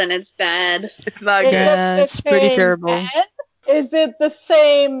girl, and it's bad. It's not Is good. Yeah, it it's the pretty same terrible. man? Is it the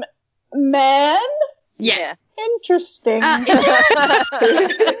same man? Yes. Interesting.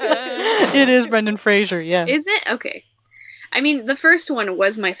 It is Brendan Fraser, yeah. Is it? Okay. I mean, the first one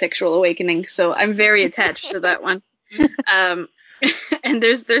was my sexual awakening, so I'm very attached to that one. And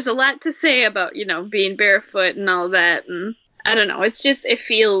there's a lot to say about, being barefoot and all that, and I don't know, it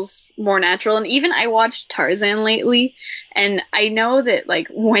feels more natural. And even I watched Tarzan lately, and I know that, like,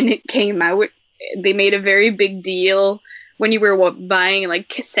 when it came out, they made a very big deal when you were buying, like,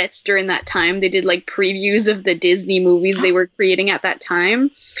 cassettes during that time. They did, like, previews of the Disney movies they were creating at that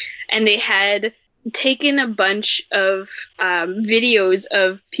time, and they had taken a bunch of videos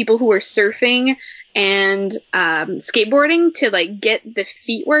of people who were surfing and skateboarding to like get the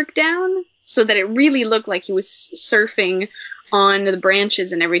feet work down so that it really looked like he was surfing on the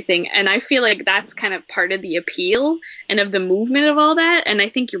branches and everything. And I feel like that's kind of part of the appeal and of the movement of all that. And I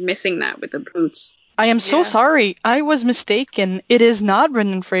think you're missing that with the boots. I am so sorry. I was mistaken. It is not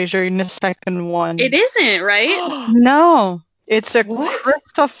Brendan Fraser in the second one. It isn't, right? No. It's a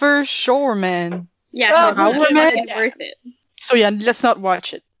Christopher Shoreman. Yeah, so it's not Hourman? worth it. So yeah, let's not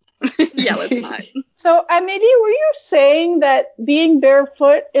watch it. Yeah, let's not. So, maybe were you saying that being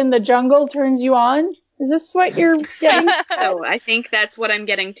barefoot in the jungle turns you on? Is this what you're getting? So I think that's what I'm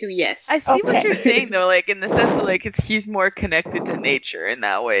getting to, yes. I see what you're saying, though, like, in the sense of, like, he's more connected to nature in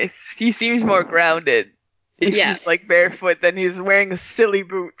that way. He seems more grounded if he's, like, barefoot than he's wearing silly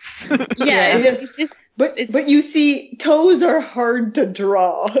boots. Yeah, it's just... But you see, toes are hard to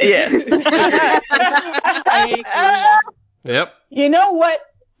draw. Yes. Yep. You know what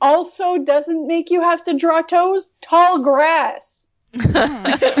also doesn't make you have to draw toes? Tall grass. But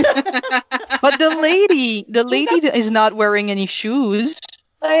the lady is not wearing any shoes.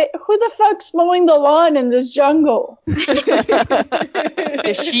 Who the fuck's mowing the lawn in this jungle?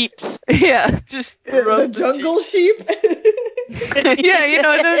 The sheeps. Yeah, just the jungle sheep. Yeah,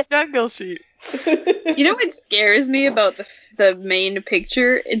 those jungle sheep. You know what scares me about the main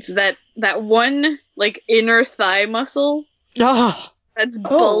picture? It's that one, like, inner thigh muscle that's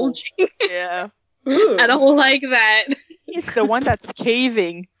bulging. Yeah. I don't like that. It's the one that's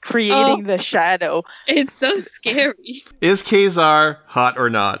caving, creating the shadow. It's so scary. Is Ka-Zar hot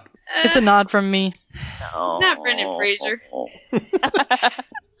or not? It's a nod from me. It's not Brendan Fraser.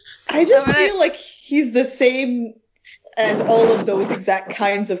 I just feel like he's the same as all of those exact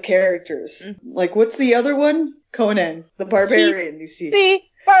kinds of characters. Like, what's the other one? Conan, the barbarian, you see. See?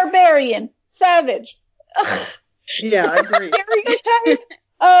 Barbarian. Savage. Ugh. Yeah, I agree. Stereotype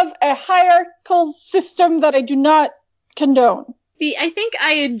of a hierarchical system that I do not condone. See, I think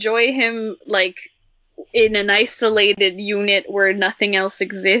I enjoy him, like, in an isolated unit where nothing else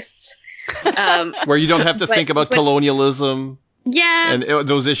exists. Where you don't have to think about colonialism. Yeah. And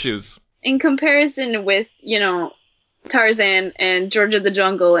those issues. In comparison with, Tarzan and George of the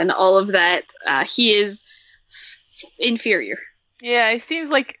Jungle and all of that, he is inferior. Yeah, it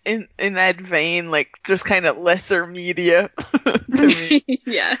seems like in that vein, like, just kind of lesser media to me.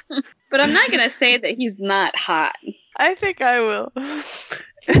 Yeah. But I'm not going to say that he's not hot. I think I will.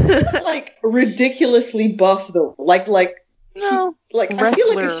 Like ridiculously buff though. Like No. I feel like a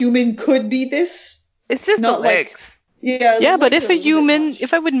Wrestler. human could be this. It's just Not the like- legs. Yeah. Yeah, the but legs if are a little bit human, much.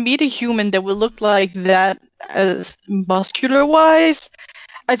 if I would meet a human that would look like that as muscular wise,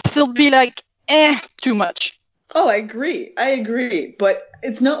 I'd still be like, too much. Oh, I agree. But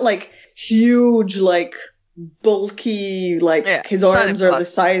it's not like huge, like bulky, like Yeah, his it's not arms are the impossible.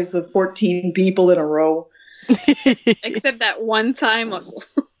 size of 14 people in a row. Except that one thigh muscle.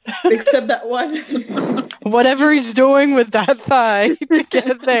 Except that one. Whatever he's doing with that thigh to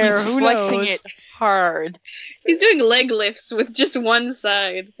get there, He's who flexing knows? it hard. He's doing leg lifts with just one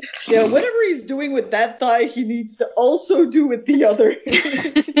side. Yeah, whatever he's doing with that thigh, he needs to also do with the other.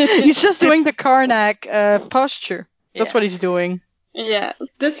 He's just doing the Karnak posture. That's Yeah. what he's doing. Yeah.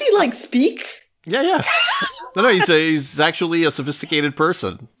 Does he like speak? Yeah. No, he's actually a sophisticated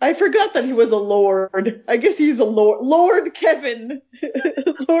person. I forgot that he was a lord. I guess he's a lord. Lord Kevin.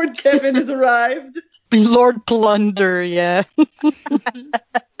 Lord Kevin has arrived. Lord Plunder, yeah.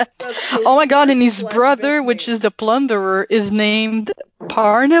 That's so Oh my god, and his Black brother, Best which name. is the Plunderer, is named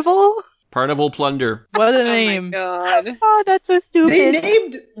Parnival? Parnival Plunder. What a Oh my name. god. Oh, that's so stupid. They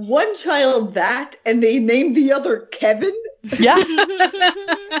named one child that, and they named the other Kevin. Yeah.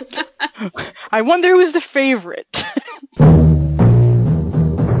 I wonder who's the favorite.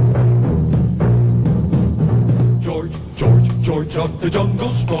 George of the jungle,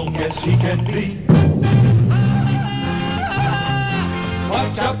 strong as he can be.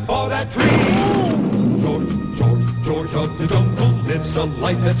 Watch out for that tree. George of the jungle lives a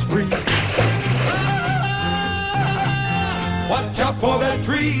life that's free. Watch out for that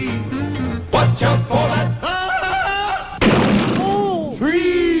tree. Watch out for that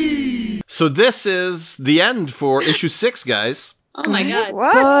tree. So this is the end for issue 6, guys. Oh my god.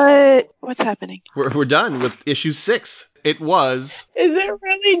 What? What's happening? We're done with issue 6. It was... Is it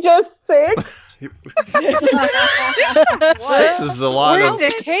really just 6? 6 is a lot We're of... in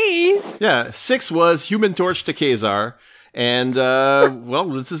the case. Yeah, 6 was Human Torch to Ka-Zar. And, well,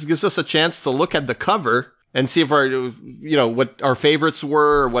 this gives us a chance to look at the cover and see if what our favorites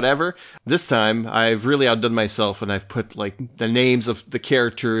were or whatever. This time, I've really outdone myself and I've put, like, the names of the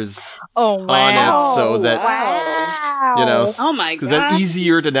characters Oh, on wow. it so that, Oh my because that's god.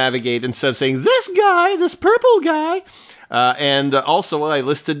 easier to navigate instead of saying, this guy, this purple guy. And also, I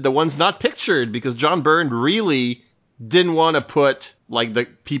listed the ones not pictured because John Byrne really didn't want to put, like, the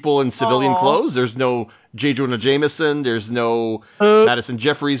people in civilian clothes. There's no J. Jonah Jameson. There's no Madison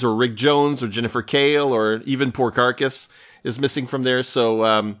Jeffries or Rick Jones or Jennifer Kale or even Poor Carcass is missing from there. So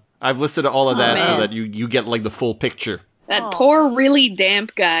I've listed all of that so man. that you get, like, the full picture. That poor, really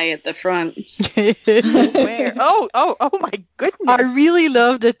damp guy at the front. Where? Oh my goodness. I really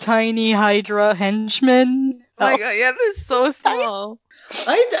love the tiny Hydra henchman. Oh my god, yeah, this is so small.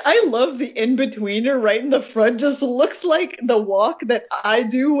 I love the in-betweener right in the front. Just looks like the walk that I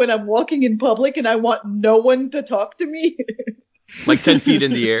do when I'm walking in public and I want no one to talk to me. Like 10 feet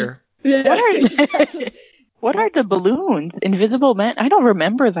in the air. Yeah. What are the balloons? Invisible Men? I don't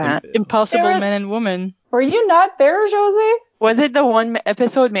remember that. Impossible Sarah- Man and Woman. Were you not there, Josie? Was it the one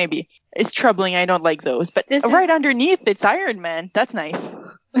episode? Maybe. It's troubling. I don't like those. But This right is- underneath, it's Iron Man. That's nice.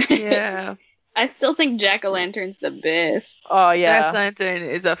 Yeah. I still think Jack-o'-lantern's the best. Oh, Jack yeah. Lantern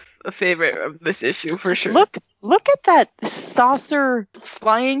is a favorite of this issue for sure. Look at that saucer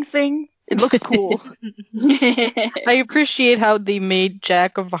flying thing. It looks cool. I appreciate how they made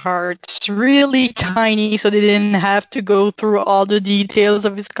Jack of Hearts really tiny so they didn't have to go through all the details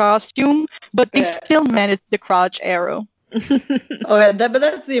of his costume, but they Yeah. still managed the crotch arrow. Oh yeah, but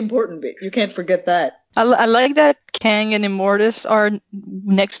that's the important bit. You can't forget that. I like that Kang and Immortus are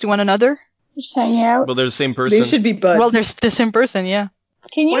next to one another. Just hanging out. Well, they're the same They person. should be buds. Well, they're the same person, yeah.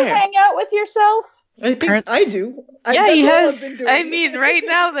 Can you Where? hang out with yourself? I think I do. Yeah, that's he all has- I've been doing. I mean, right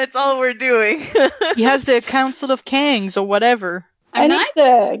now, that's all we're doing. He has the Council of Kangs or whatever. I need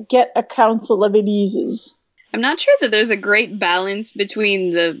to get a council of Edeses. I'm not sure that there's a great balance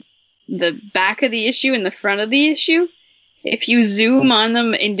between the back of the issue and the front of the issue. If you zoom on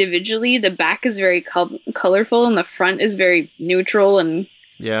them individually, the back is very colorful and the front is very neutral and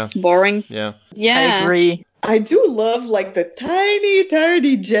Yeah. boring. Yeah. Yeah. I agree. I do love like the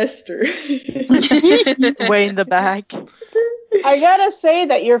tiny jester. Way in the back. I gotta say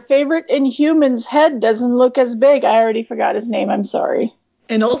that your favorite Inhuman's head doesn't look as big. I already forgot his name. I'm sorry.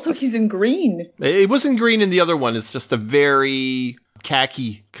 And also he's in green. It wasn't green in the other one. It's just a very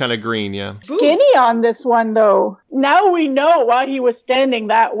khaki kind of green, yeah. Skinny on this one, though. Now we know why he was standing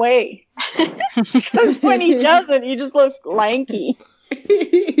that way. Because when he doesn't, he just looks lanky.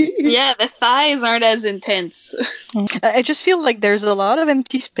 Yeah, the thighs aren't as intense. I just feel like there's a lot of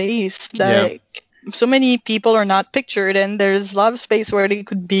empty space. Like so many people are not pictured, and there's a lot of space where they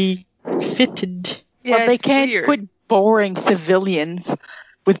could be fitted. Yeah, Well, they it's can't weird. put boring civilians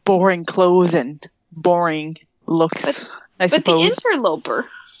with boring clothes and boring looks, I But the suppose. interloper.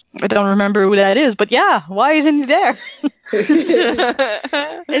 I don't remember who that is, but yeah, why isn't he there? Isn't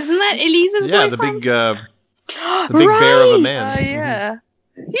that Elise's Yeah, boyfriend? the big bear of a man. Yeah.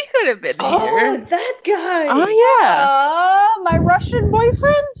 He could have been Oh, here. that guy. Oh, yeah. My Russian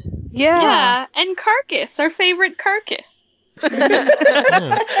boyfriend? Yeah, and Carcass, our favorite Carcass.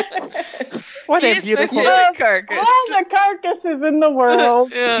 What He a is beautiful... my favorite carcass. All the carcasses in the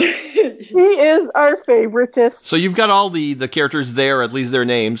world. Yeah. He is our favoritist. So you've got all the characters there, at least their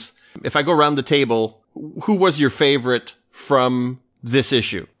names. If I go around the table, who was your favorite from this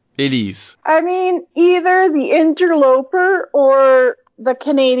issue? Elise. I mean, either the interloper or the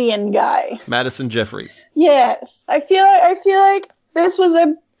Canadian guy. Madison Jeffries. Yes. I feel like this was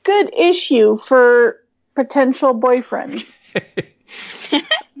a good issue for potential boyfriends.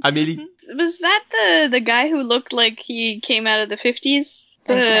 Amélie? Was that the guy who looked like he came out of the 50s?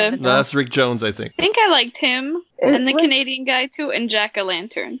 No, that's Rick Jones, I think. I think I liked him, and the Canadian guy too, and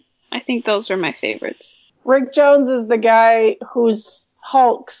Jack-o'-lantern. I think those were my favorites. Rick Jones is the guy who's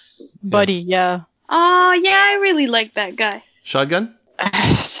Hulk's buddy, yeah. Oh, yeah, I really like that guy. Shotgun?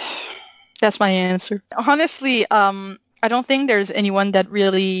 That's my answer. Honestly, I don't think there's anyone that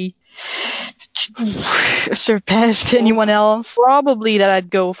really surpassed anyone else. Probably that I'd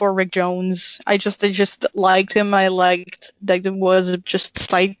go for Rick Jones. I just liked him. I liked that it was just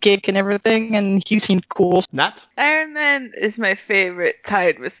sidekick and everything, and he seemed cool. Nat? Iron Man is my favorite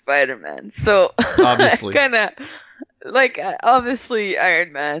tied with Spider-Man. So Obviously. Obviously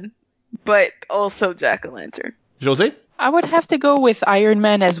Iron Man, but also Jack-o'-lantern. Jose? I would have to go with Iron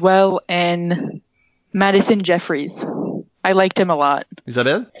Man as well and Madison Jeffries. I liked him a lot.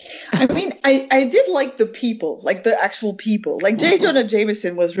 Isabel? I mean, I did like the people, like the actual people. Like J. Jonah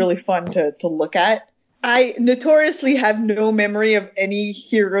Jameson was really fun to look at. I notoriously have no memory of any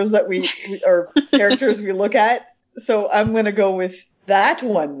heroes that we or characters we look at, so I'm gonna go with that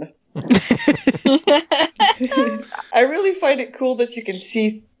one. I really find it cool that you can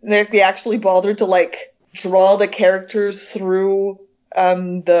see that they actually bothered to like draw the characters through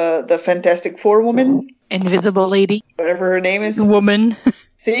the Fantastic Four woman. Invisible Lady. Whatever her name is. Woman.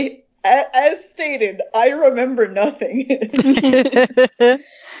 See, as stated, I remember nothing.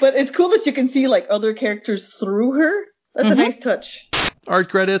 But it's cool that you can see like other characters through her. That's a nice touch. Art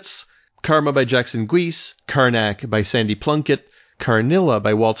credits. Karma by Jackson Guise. Karnak by Sandy Plunkett. Carnilla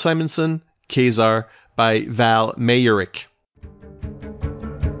by Walt Simonson. Ka-Zar by Val Mayerick.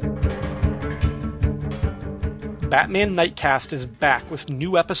 Batman Nightcast is back with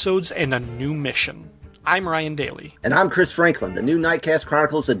new episodes and a new mission. I'm Ryan Daly. And I'm Chris Franklin. The new Nightcast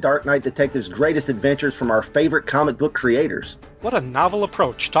chronicles the Dark Knight Detective's greatest adventures from our favorite comic book creators. What a novel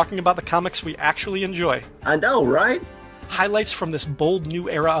approach, talking about the comics we actually enjoy. I know, right? Highlights from this bold new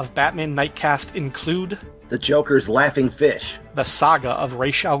era of Batman Nightcast include the Joker's Laughing Fish, the saga of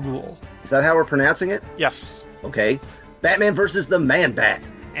Ra's al Ghul. Is that how we're pronouncing it? Yes. Okay. Batman versus the Man-Bat.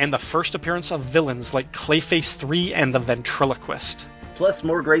 And the first appearance of villains like Clayface 3 and the Ventriloquist. Plus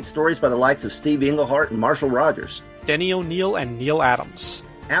more great stories by the likes of Steve Englehart and Marshall Rogers. Denny O'Neil and Neil Adams.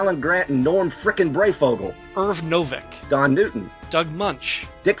 Alan Grant and Norm frickin' Brayfogle. Irv Novick. Don Newton. Doug Munch.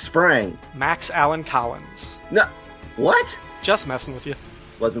 Dick Sprang. Max Allen Collins. No. What? Just messing with you.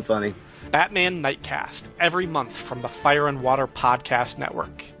 Wasn't funny. Batman Nightcast, every month from the Fire and Water Podcast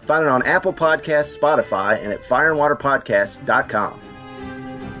Network. Find it on Apple Podcasts, Spotify, and at fireandwaterpodcast.com.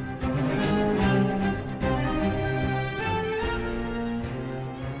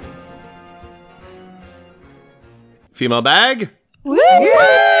 Female bag. Woo!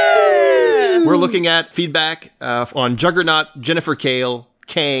 We're looking at feedback on Juggernaut, Jennifer Kale,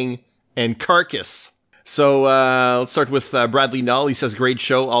 Kang, and Carcass. So let's start with Bradley Null. He says, great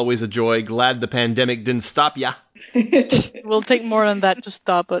show, always a joy. Glad the pandemic didn't stop ya. We'll take more than that to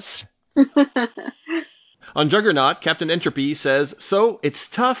stop us. On Juggernaut, Captain Entropy says, so it's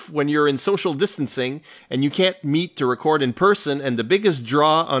tough when you're in social distancing and you can't meet to record in person, and the biggest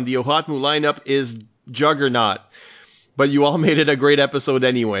draw on the oHOTmu lineup is Juggernaut. But you all made it a great episode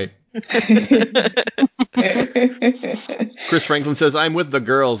anyway. Chris Franklin says, I'm with the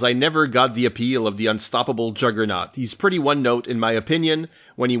girls. I never got the appeal of the unstoppable Juggernaut. He's pretty one note in my opinion.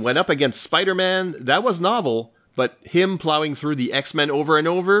 When he went up against Spider-Man, that was novel, but him plowing through the X-Men over and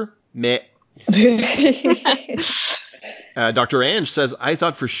over, meh. Dr. Ange says, I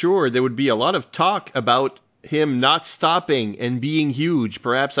thought for sure there would be a lot of talk about him not stopping and being huge.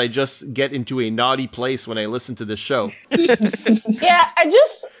 Perhaps I just get into a naughty place when I listen to this show. Yeah, I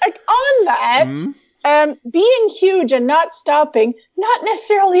just, like, on that, being huge and not stopping, not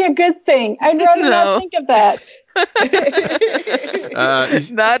necessarily a good thing. I'd rather not think of that.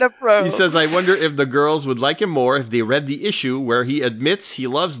 Not a pro. He says, I wonder if the girls would like him more if they read the issue where he admits he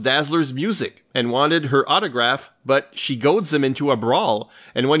loves Dazzler's music and wanted her autograph, but she goads him into a brawl.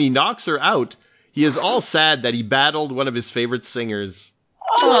 And when he knocks her out, he is all sad that he battled one of his favorite singers.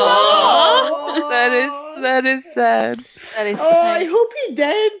 Oh, that is sad. That is I hope he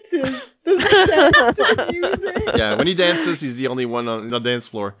dances. Does he dance to the music? Yeah, when he dances, he's the only one on the dance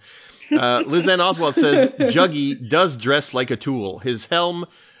floor. Liz Ann Oswald says, Juggy does dress like a tool. His helm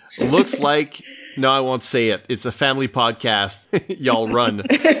looks like... No, I won't say it. It's a family podcast. Y'all run.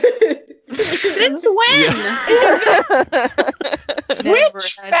 Since when?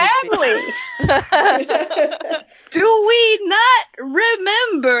 Which family? Do we not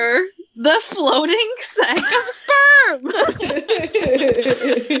remember the floating sack of sperm?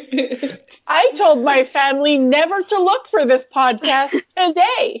 I told my family never to look for this podcast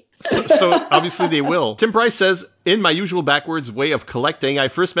today. So obviously they will. Tim Price says, in my usual backwards way of collecting, I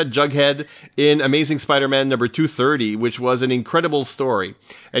first met Jughead in Amazing Spider-Man number 230, which was an incredible story.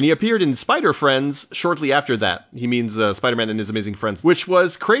 And he appeared in Spider-Friends shortly after that. He means Spider-Man and His Amazing Friends, which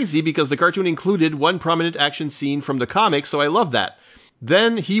was crazy because the cartoon included one prominent action scene from the comics, so I love that.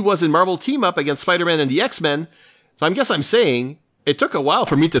 Then he was in Marvel Team Up against Spider-Man and the X-Men, so I guess I'm saying it took a while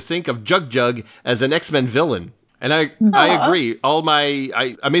for me to think of Jug as an X-Men villain. And I agree. All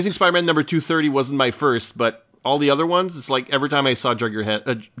my Amazing Spider-Man number 230 wasn't my first, but all the other ones, it's like every time I saw Juggernaut,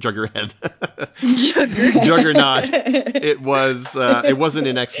 it wasn't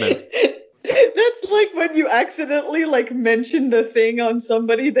in X-Men. That's like when you accidentally mention the thing on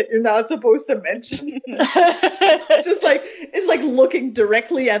somebody that you're not supposed to mention. It's like looking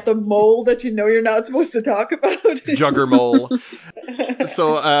directly at the mole that you know you're not supposed to talk about. Jugger mole.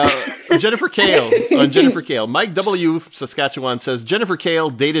 So Jennifer Kale. Mike W. Saskatchewan says Jennifer Kale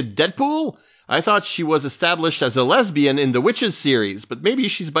dated Deadpool. I thought she was established as a lesbian in the Witches series, but maybe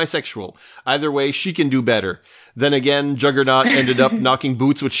she's bisexual. Either way, she can do better. Then again, Juggernaut ended up knocking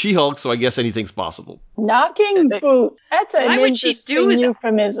boots with She-Hulk, so I guess anything's possible. Knocking boots. That's an interesting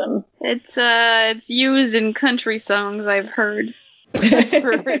euphemism. It's used in country songs, I've heard.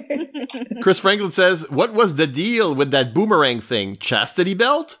 Chris Franklin says, what was the deal with that boomerang thing? Chastity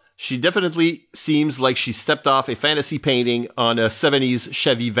belt? She definitely seems like she stepped off a fantasy painting on a 70s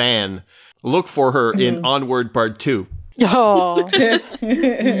Chevy van. Look for her in Onward Part 2. Oh.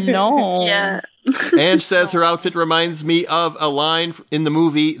 No. Yeah. Ange says her outfit reminds me of a line in the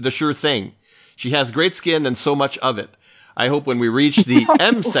movie The Sure Thing. She has great skin and so much of it. I hope when we reach the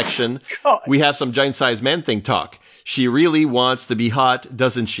M section, we have some giant-sized man-thing talk. She really wants to be hot,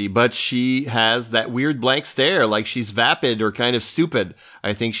 doesn't she? But she has that weird blank stare, like she's vapid or kind of stupid.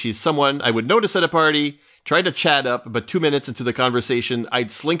 I think she's someone I would notice at a party, try to chat up, but 2 minutes into the conversation,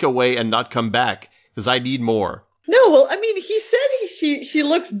 I'd slink away and not come back, because I need more. No, well, I mean, he said she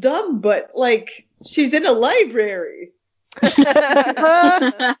looks dumb, but, she's in a library.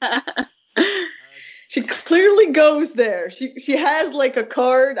 She clearly goes there. She has, a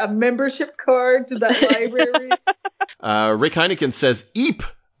card, a membership card to that library. Rick Heineken says, Eep!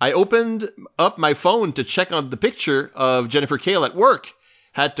 I opened up my phone to check on the picture of Jennifer Kale at work.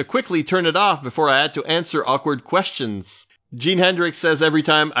 Had to quickly turn it off before I had to answer awkward questions. Gene Hendricks says every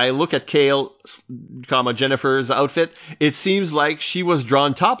time I look at Kale, Jennifer's outfit, it seems like she was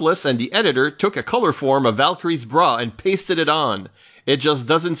drawn topless and the editor took a color form of Valkyrie's bra and pasted it on. It just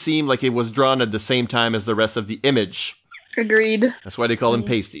doesn't seem like it was drawn at the same time as the rest of the image. Agreed. That's why they call them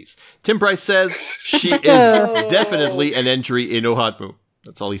pasties. Tim Price says she is definitely an entry in oHOTmu.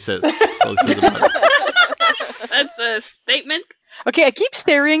 That's all he says. That's all he says about it. That's a statement. Okay, I keep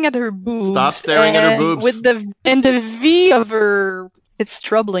staring at her boobs. Stop staring at her boobs. With the V of her, it's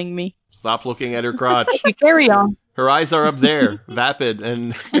troubling me. Stop looking at her crotch. You carry on. Her eyes are up there, vapid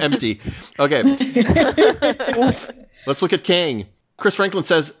and empty. Okay. Let's look at Kang. Chris Franklin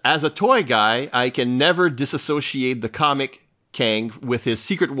says, as a toy guy, I can never disassociate the comic Kang with his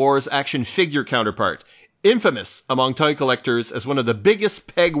Secret Wars action figure counterpart. Infamous among toy collectors as one of the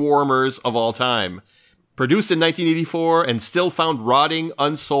biggest peg warmers of all time. Produced in 1984 and still found rotting,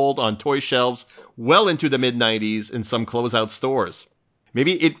 unsold on toy shelves well into the mid-90s in some closeout stores.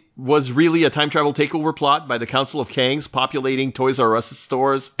 Maybe it was really a time travel takeover plot by the Council of Kangs populating Toys R Us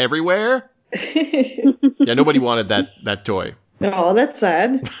stores everywhere? Yeah, nobody wanted that toy. Oh, that's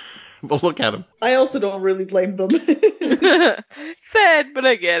sad. Well, look at him. I also don't really blame them. Sad, but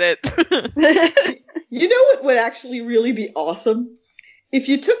I get it. You know what would actually really be awesome? If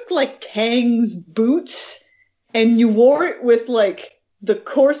you took, like, Kang's boots and you wore it with, like, the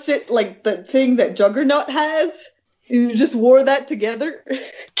corset, like the thing that Juggernaut has, and you just wore that together.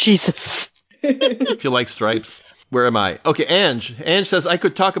 Jesus. If you like stripes. Where am I? Okay, Ange. Ange says, I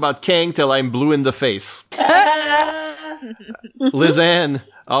could talk about Kang till I'm blue in the face. Liz Ann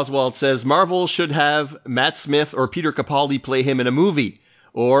Oswald says, Marvel should have Matt Smith or Peter Capaldi play him in a movie.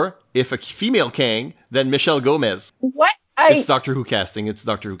 Or, if a female Kang, then Michelle Gomez. What? It's Doctor Who casting.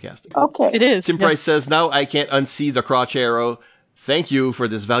 Okay. It is. Tim Price says, now I can't unsee the crotch arrow. Thank you for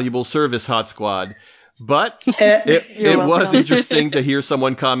this valuable service, Hot Squad. But it was interesting to hear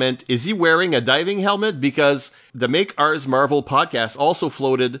someone comment, is he wearing a diving helmet? Because the Make Ours Marvel podcast also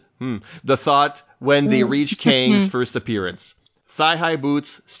floated the thought when they reached Kang's first appearance. Thigh-high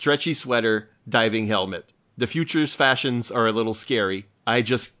boots, stretchy sweater, diving helmet. The future's fashions are a little scary. I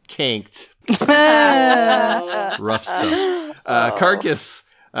just kanked. Rough stuff. Carcass.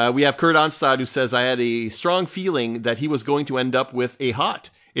 We have Kurt Onstad who says, I had a strong feeling that he was going to end up with a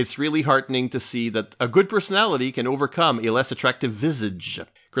hot. It's really heartening to see that a good personality can overcome a less attractive visage.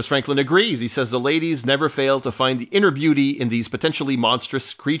 Chris Franklin agrees. He says the ladies never fail to find the inner beauty in these potentially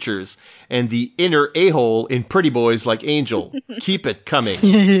monstrous creatures and the inner a-hole in pretty boys like Angel. Keep it coming.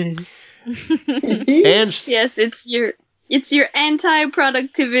 And yes, it's your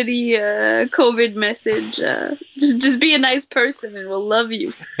anti-productivity COVID message. Just be a nice person and we'll love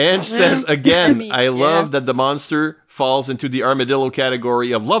you. Ange says again, I love that the monster falls into the armadillo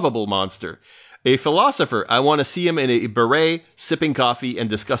category of lovable monster. A philosopher, I want to see him in a beret, sipping coffee and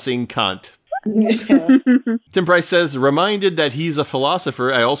discussing Kant. Tim Price says, reminded that he's a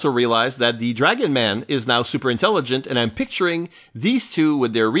philosopher, I also realized that the Dragon Man is now super intelligent, and I'm picturing these two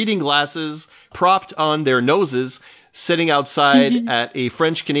with their reading glasses propped on their noses, sitting outside at a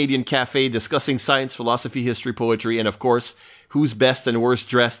French-Canadian cafe discussing science, philosophy, history, poetry, and of course, who's best and worst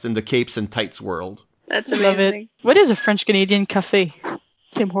dressed in the capes and tights world. That's Love amazing. it. What is a French-Canadian cafe?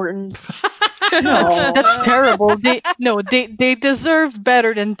 Tim Hortons. No, that's terrible. They deserve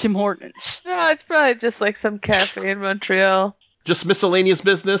better than Tim Hortons. No, it's probably just like some cafe in Montreal. Just miscellaneous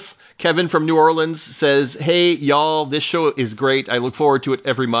business. Kevin from New Orleans says, hey, y'all, this show is great. I look forward to it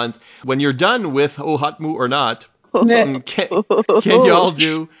every month. When you're done with oHOTmu or not, can y'all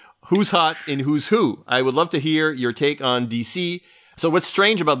do Who's Hot and Who's Who? I would love to hear your take on DC. So what's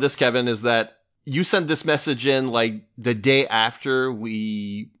strange about this, Kevin, is that you sent this message in like the day after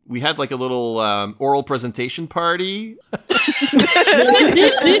we had like a little oral presentation party.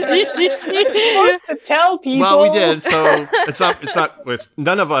 Tell people. Well, we did. So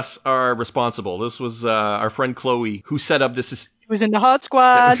none of us are responsible. This was our friend Chloe who set up this. Who's in the Hot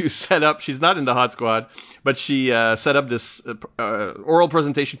Squad? She's not in the Hot Squad, but she set up this oral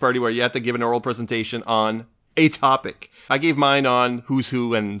presentation party where you have to give an oral presentation on a topic. I gave mine on Who's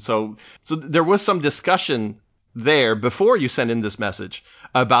Who, and so there was some discussion there before you sent in this message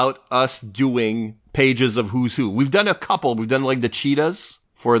about us doing pages of Who's Who. We've done a couple. We've done like the cheetahs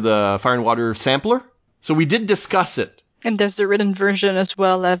for the Fire and Water sampler. So we did discuss it. And there's the written version as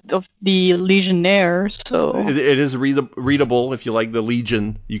well of the Legionnaires. So it is readable if you like the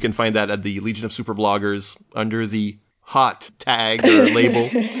Legion. You can find that at the Legion of Super Bloggers under the hot tag or label.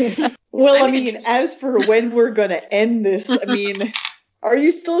 Well, I mean, as for when we're going to end this, I mean, are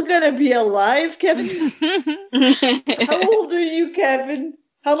you still going to be alive, Kevin? How old are you, Kevin?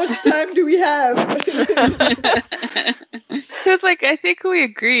 How much time do we have? Because, like, I think we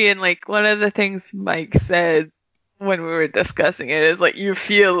agree, and, like, one of the things Mike said when we were discussing it is, like, you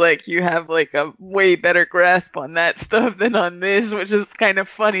feel like you have, like, a way better grasp on that stuff than on this, which is kind of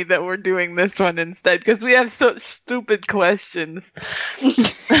funny that we're doing this one instead, because we have such stupid questions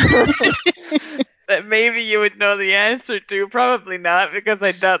that maybe you would know the answer to. Probably not, because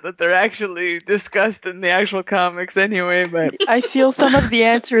I doubt that they're actually discussed in the actual comics anyway, but I feel some of the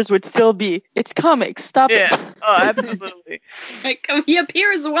answers would still be, it's comics, stop it. Oh, absolutely. Like, he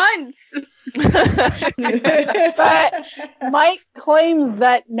appears once. But Mike claims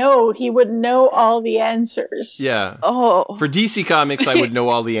that no, he would know all the answers. Yeah. Oh. For DC Comics, I would know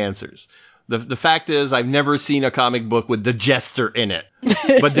all the answers. The fact is, I've never seen a comic book with the Jester in it.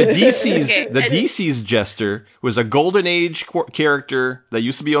 But the DC's Jester was a Golden Age character that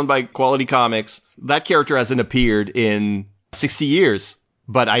used to be owned by Quality Comics. That character hasn't appeared in 60 years.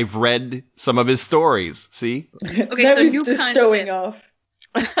 But I've read some of his stories. See? Okay, that so was new just concept. showing off.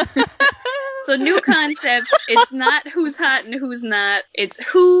 So new concept. It's not who's hot and who's not. It's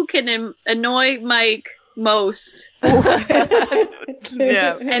who can annoy Mike most.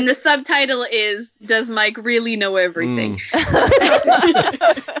 Yeah. And the subtitle is, does Mike really know everything?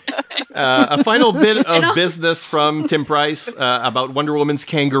 A final bit of business from Tim Price about Wonder Woman's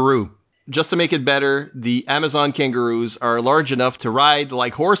kangaroo. Just to make it better, the Amazon kangaroos are large enough to ride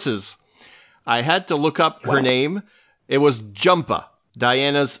like horses. I had to look up her name. It was Jumpa.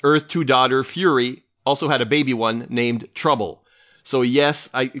 Diana's Earth 2 daughter, Fury, also had a baby one named Trouble. So yes,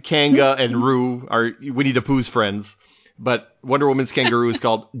 Kanga and Roo are Winnie the Pooh's friends, but Wonder Woman's kangaroo is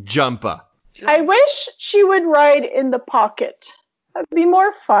called Jumpa. I wish she would ride in the pocket. That'd be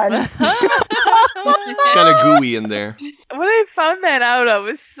more fun. It's kind of gooey in there. When I found that out, I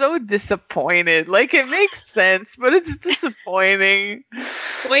was so disappointed. Like, it makes sense, but it's disappointing.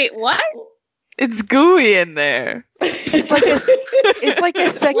 Wait, what? It's gooey in there. It's like a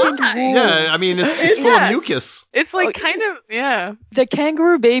second womb. Yeah, I mean, it's full of mucus. It's like kind of, yeah. The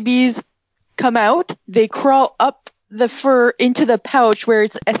kangaroo babies come out, they crawl up the fur into the pouch where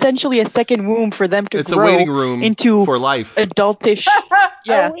it's essentially a second womb for them to It's grow a waiting room into for life. adultish.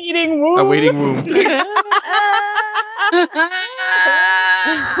 Yeah. A waiting womb. A waiting womb.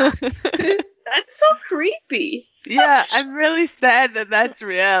 That's so creepy. Yeah, I'm really sad that that's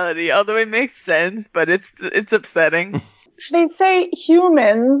reality. Although it makes sense, but it's upsetting. They say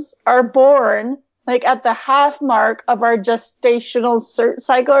humans are born like at the half mark of our gestational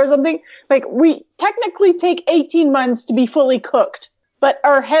cycle or something. Like we technically take 18 months to be fully cooked, but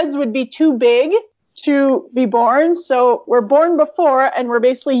our heads would be too big to be born. So we're born before and we're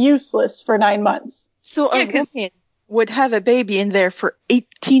basically useless for 9 months. So a woman would have a baby in there for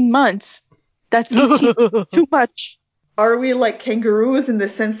 18 months. That's 18 too much. Are we like kangaroos in the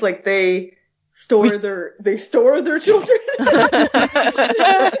sense like they store their children?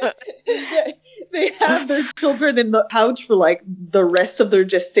 They have their children in the pouch for like the rest of their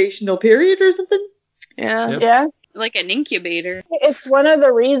gestational period or something? Yeah. Yep. Yeah. Like an incubator. It's one of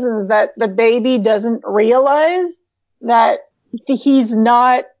the reasons that the baby doesn't realize that he's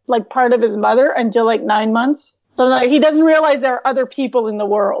not like part of his mother until like 9 months. So like he doesn't realize there are other people in the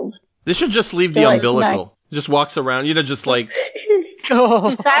world. They should just leave the They're like, umbilical. Just walks around, just like...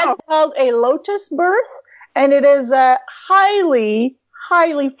 That's called a lotus birth, and it is highly,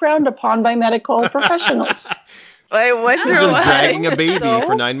 highly frowned upon by medical professionals. I wonder You're just why. dragging a baby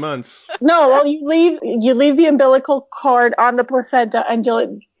for 9 months. No, well, you leave the umbilical cord on the placenta until it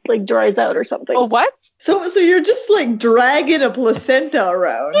like dries out or something. Oh, what? So you're just like dragging a placenta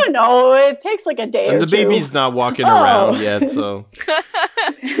around. You know, it takes like a day And or the two. baby's not walking around yet, so...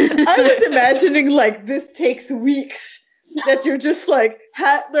 I was imagining like this takes weeks. That you're just like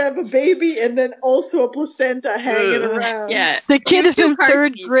they have a baby and then also a placenta hanging around. Yeah. The kid is in hard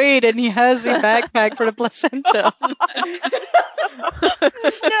third to eat. grade and he has a backpack for the placenta.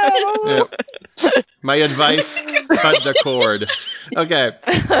 No. Yep. My advice, cut the cord. Okay,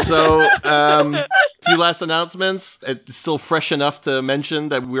 so a few last announcements. It's still fresh enough to mention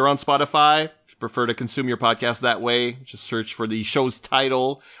that we're on Spotify. If you prefer to consume your podcast that way, just search for the show's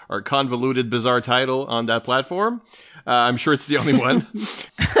title or convoluted, bizarre title on that platform. I'm sure it's the only one.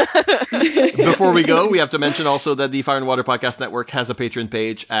 Before we go, we have to mention also that the Fire and Water Podcast Network has a Patreon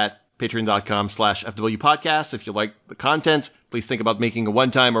page at patreon.com/FW Podcast. If you like the content, please think about making a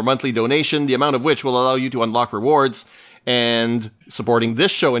one-time or monthly donation, the amount of which will allow you to unlock rewards. And supporting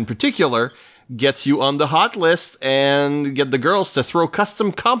this show in particular gets you on the hot list and get the girls to throw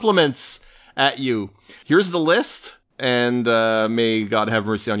custom compliments at you. Here's the list, and may God have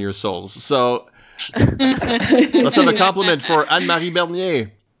mercy on your souls. So... let's have a compliment for Anne-Marie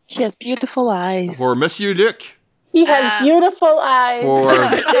Bernier. She has beautiful eyes. For Monsieur Luc. He has beautiful eyes.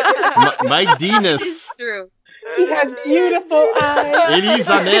 For Mike Denis. True. He has beautiful eyes. Elise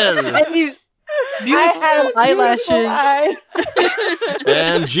Amel. And he's beautiful eyelashes. Beautiful eyes.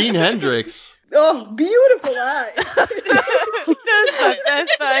 And Gene Hendricks. Oh, beautiful eyes. That's the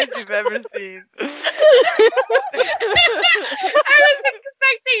best eyes you've ever seen. I was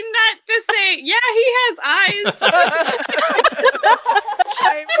expecting Nat to say, yeah, he has eyes.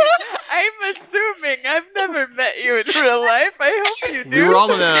 I'm assuming. I've never met you in real life. I hope you do. We were all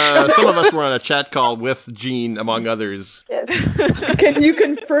some of us were on a chat call with Gene, among others. Yes. Can you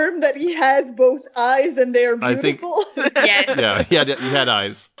confirm that he has both eyes and they are I think- beautiful? Yes. Yeah, he had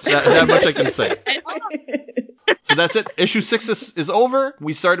eyes. That much I can say. So that's it. Issue 6 is over.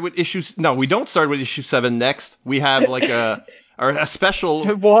 We started with we don't start with issue 7 next. We have like a special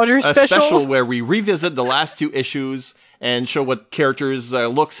special where we revisit the last 2 issues and show what characters'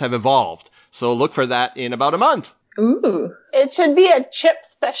 looks have evolved. So look for that in about a month. Ooh. It should be a chip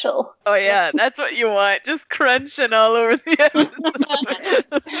special. Oh yeah, that's what you want. Just crunching all over the episode.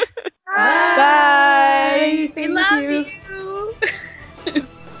 Bye. We love you.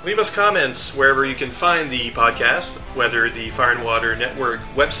 Leave us comments wherever you can find the podcast, whether the Fire and Water Network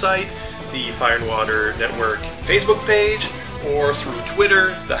website, the Fire and Water Network Facebook page or through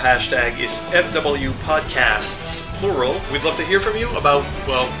Twitter. The hashtag is FWPodcasts, plural. We'd love to hear from you about,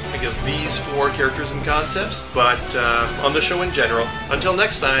 well, I guess these 4 characters and concepts, but on the show in general. Until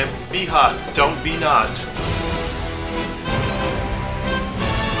next time, be hot, don't be not.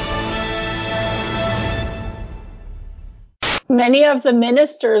 Many of the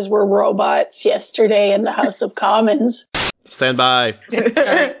ministers were robots yesterday in the House of Commons. Stand by.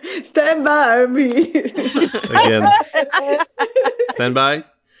 Stand by me. Again. Stand by.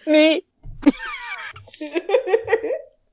 Me.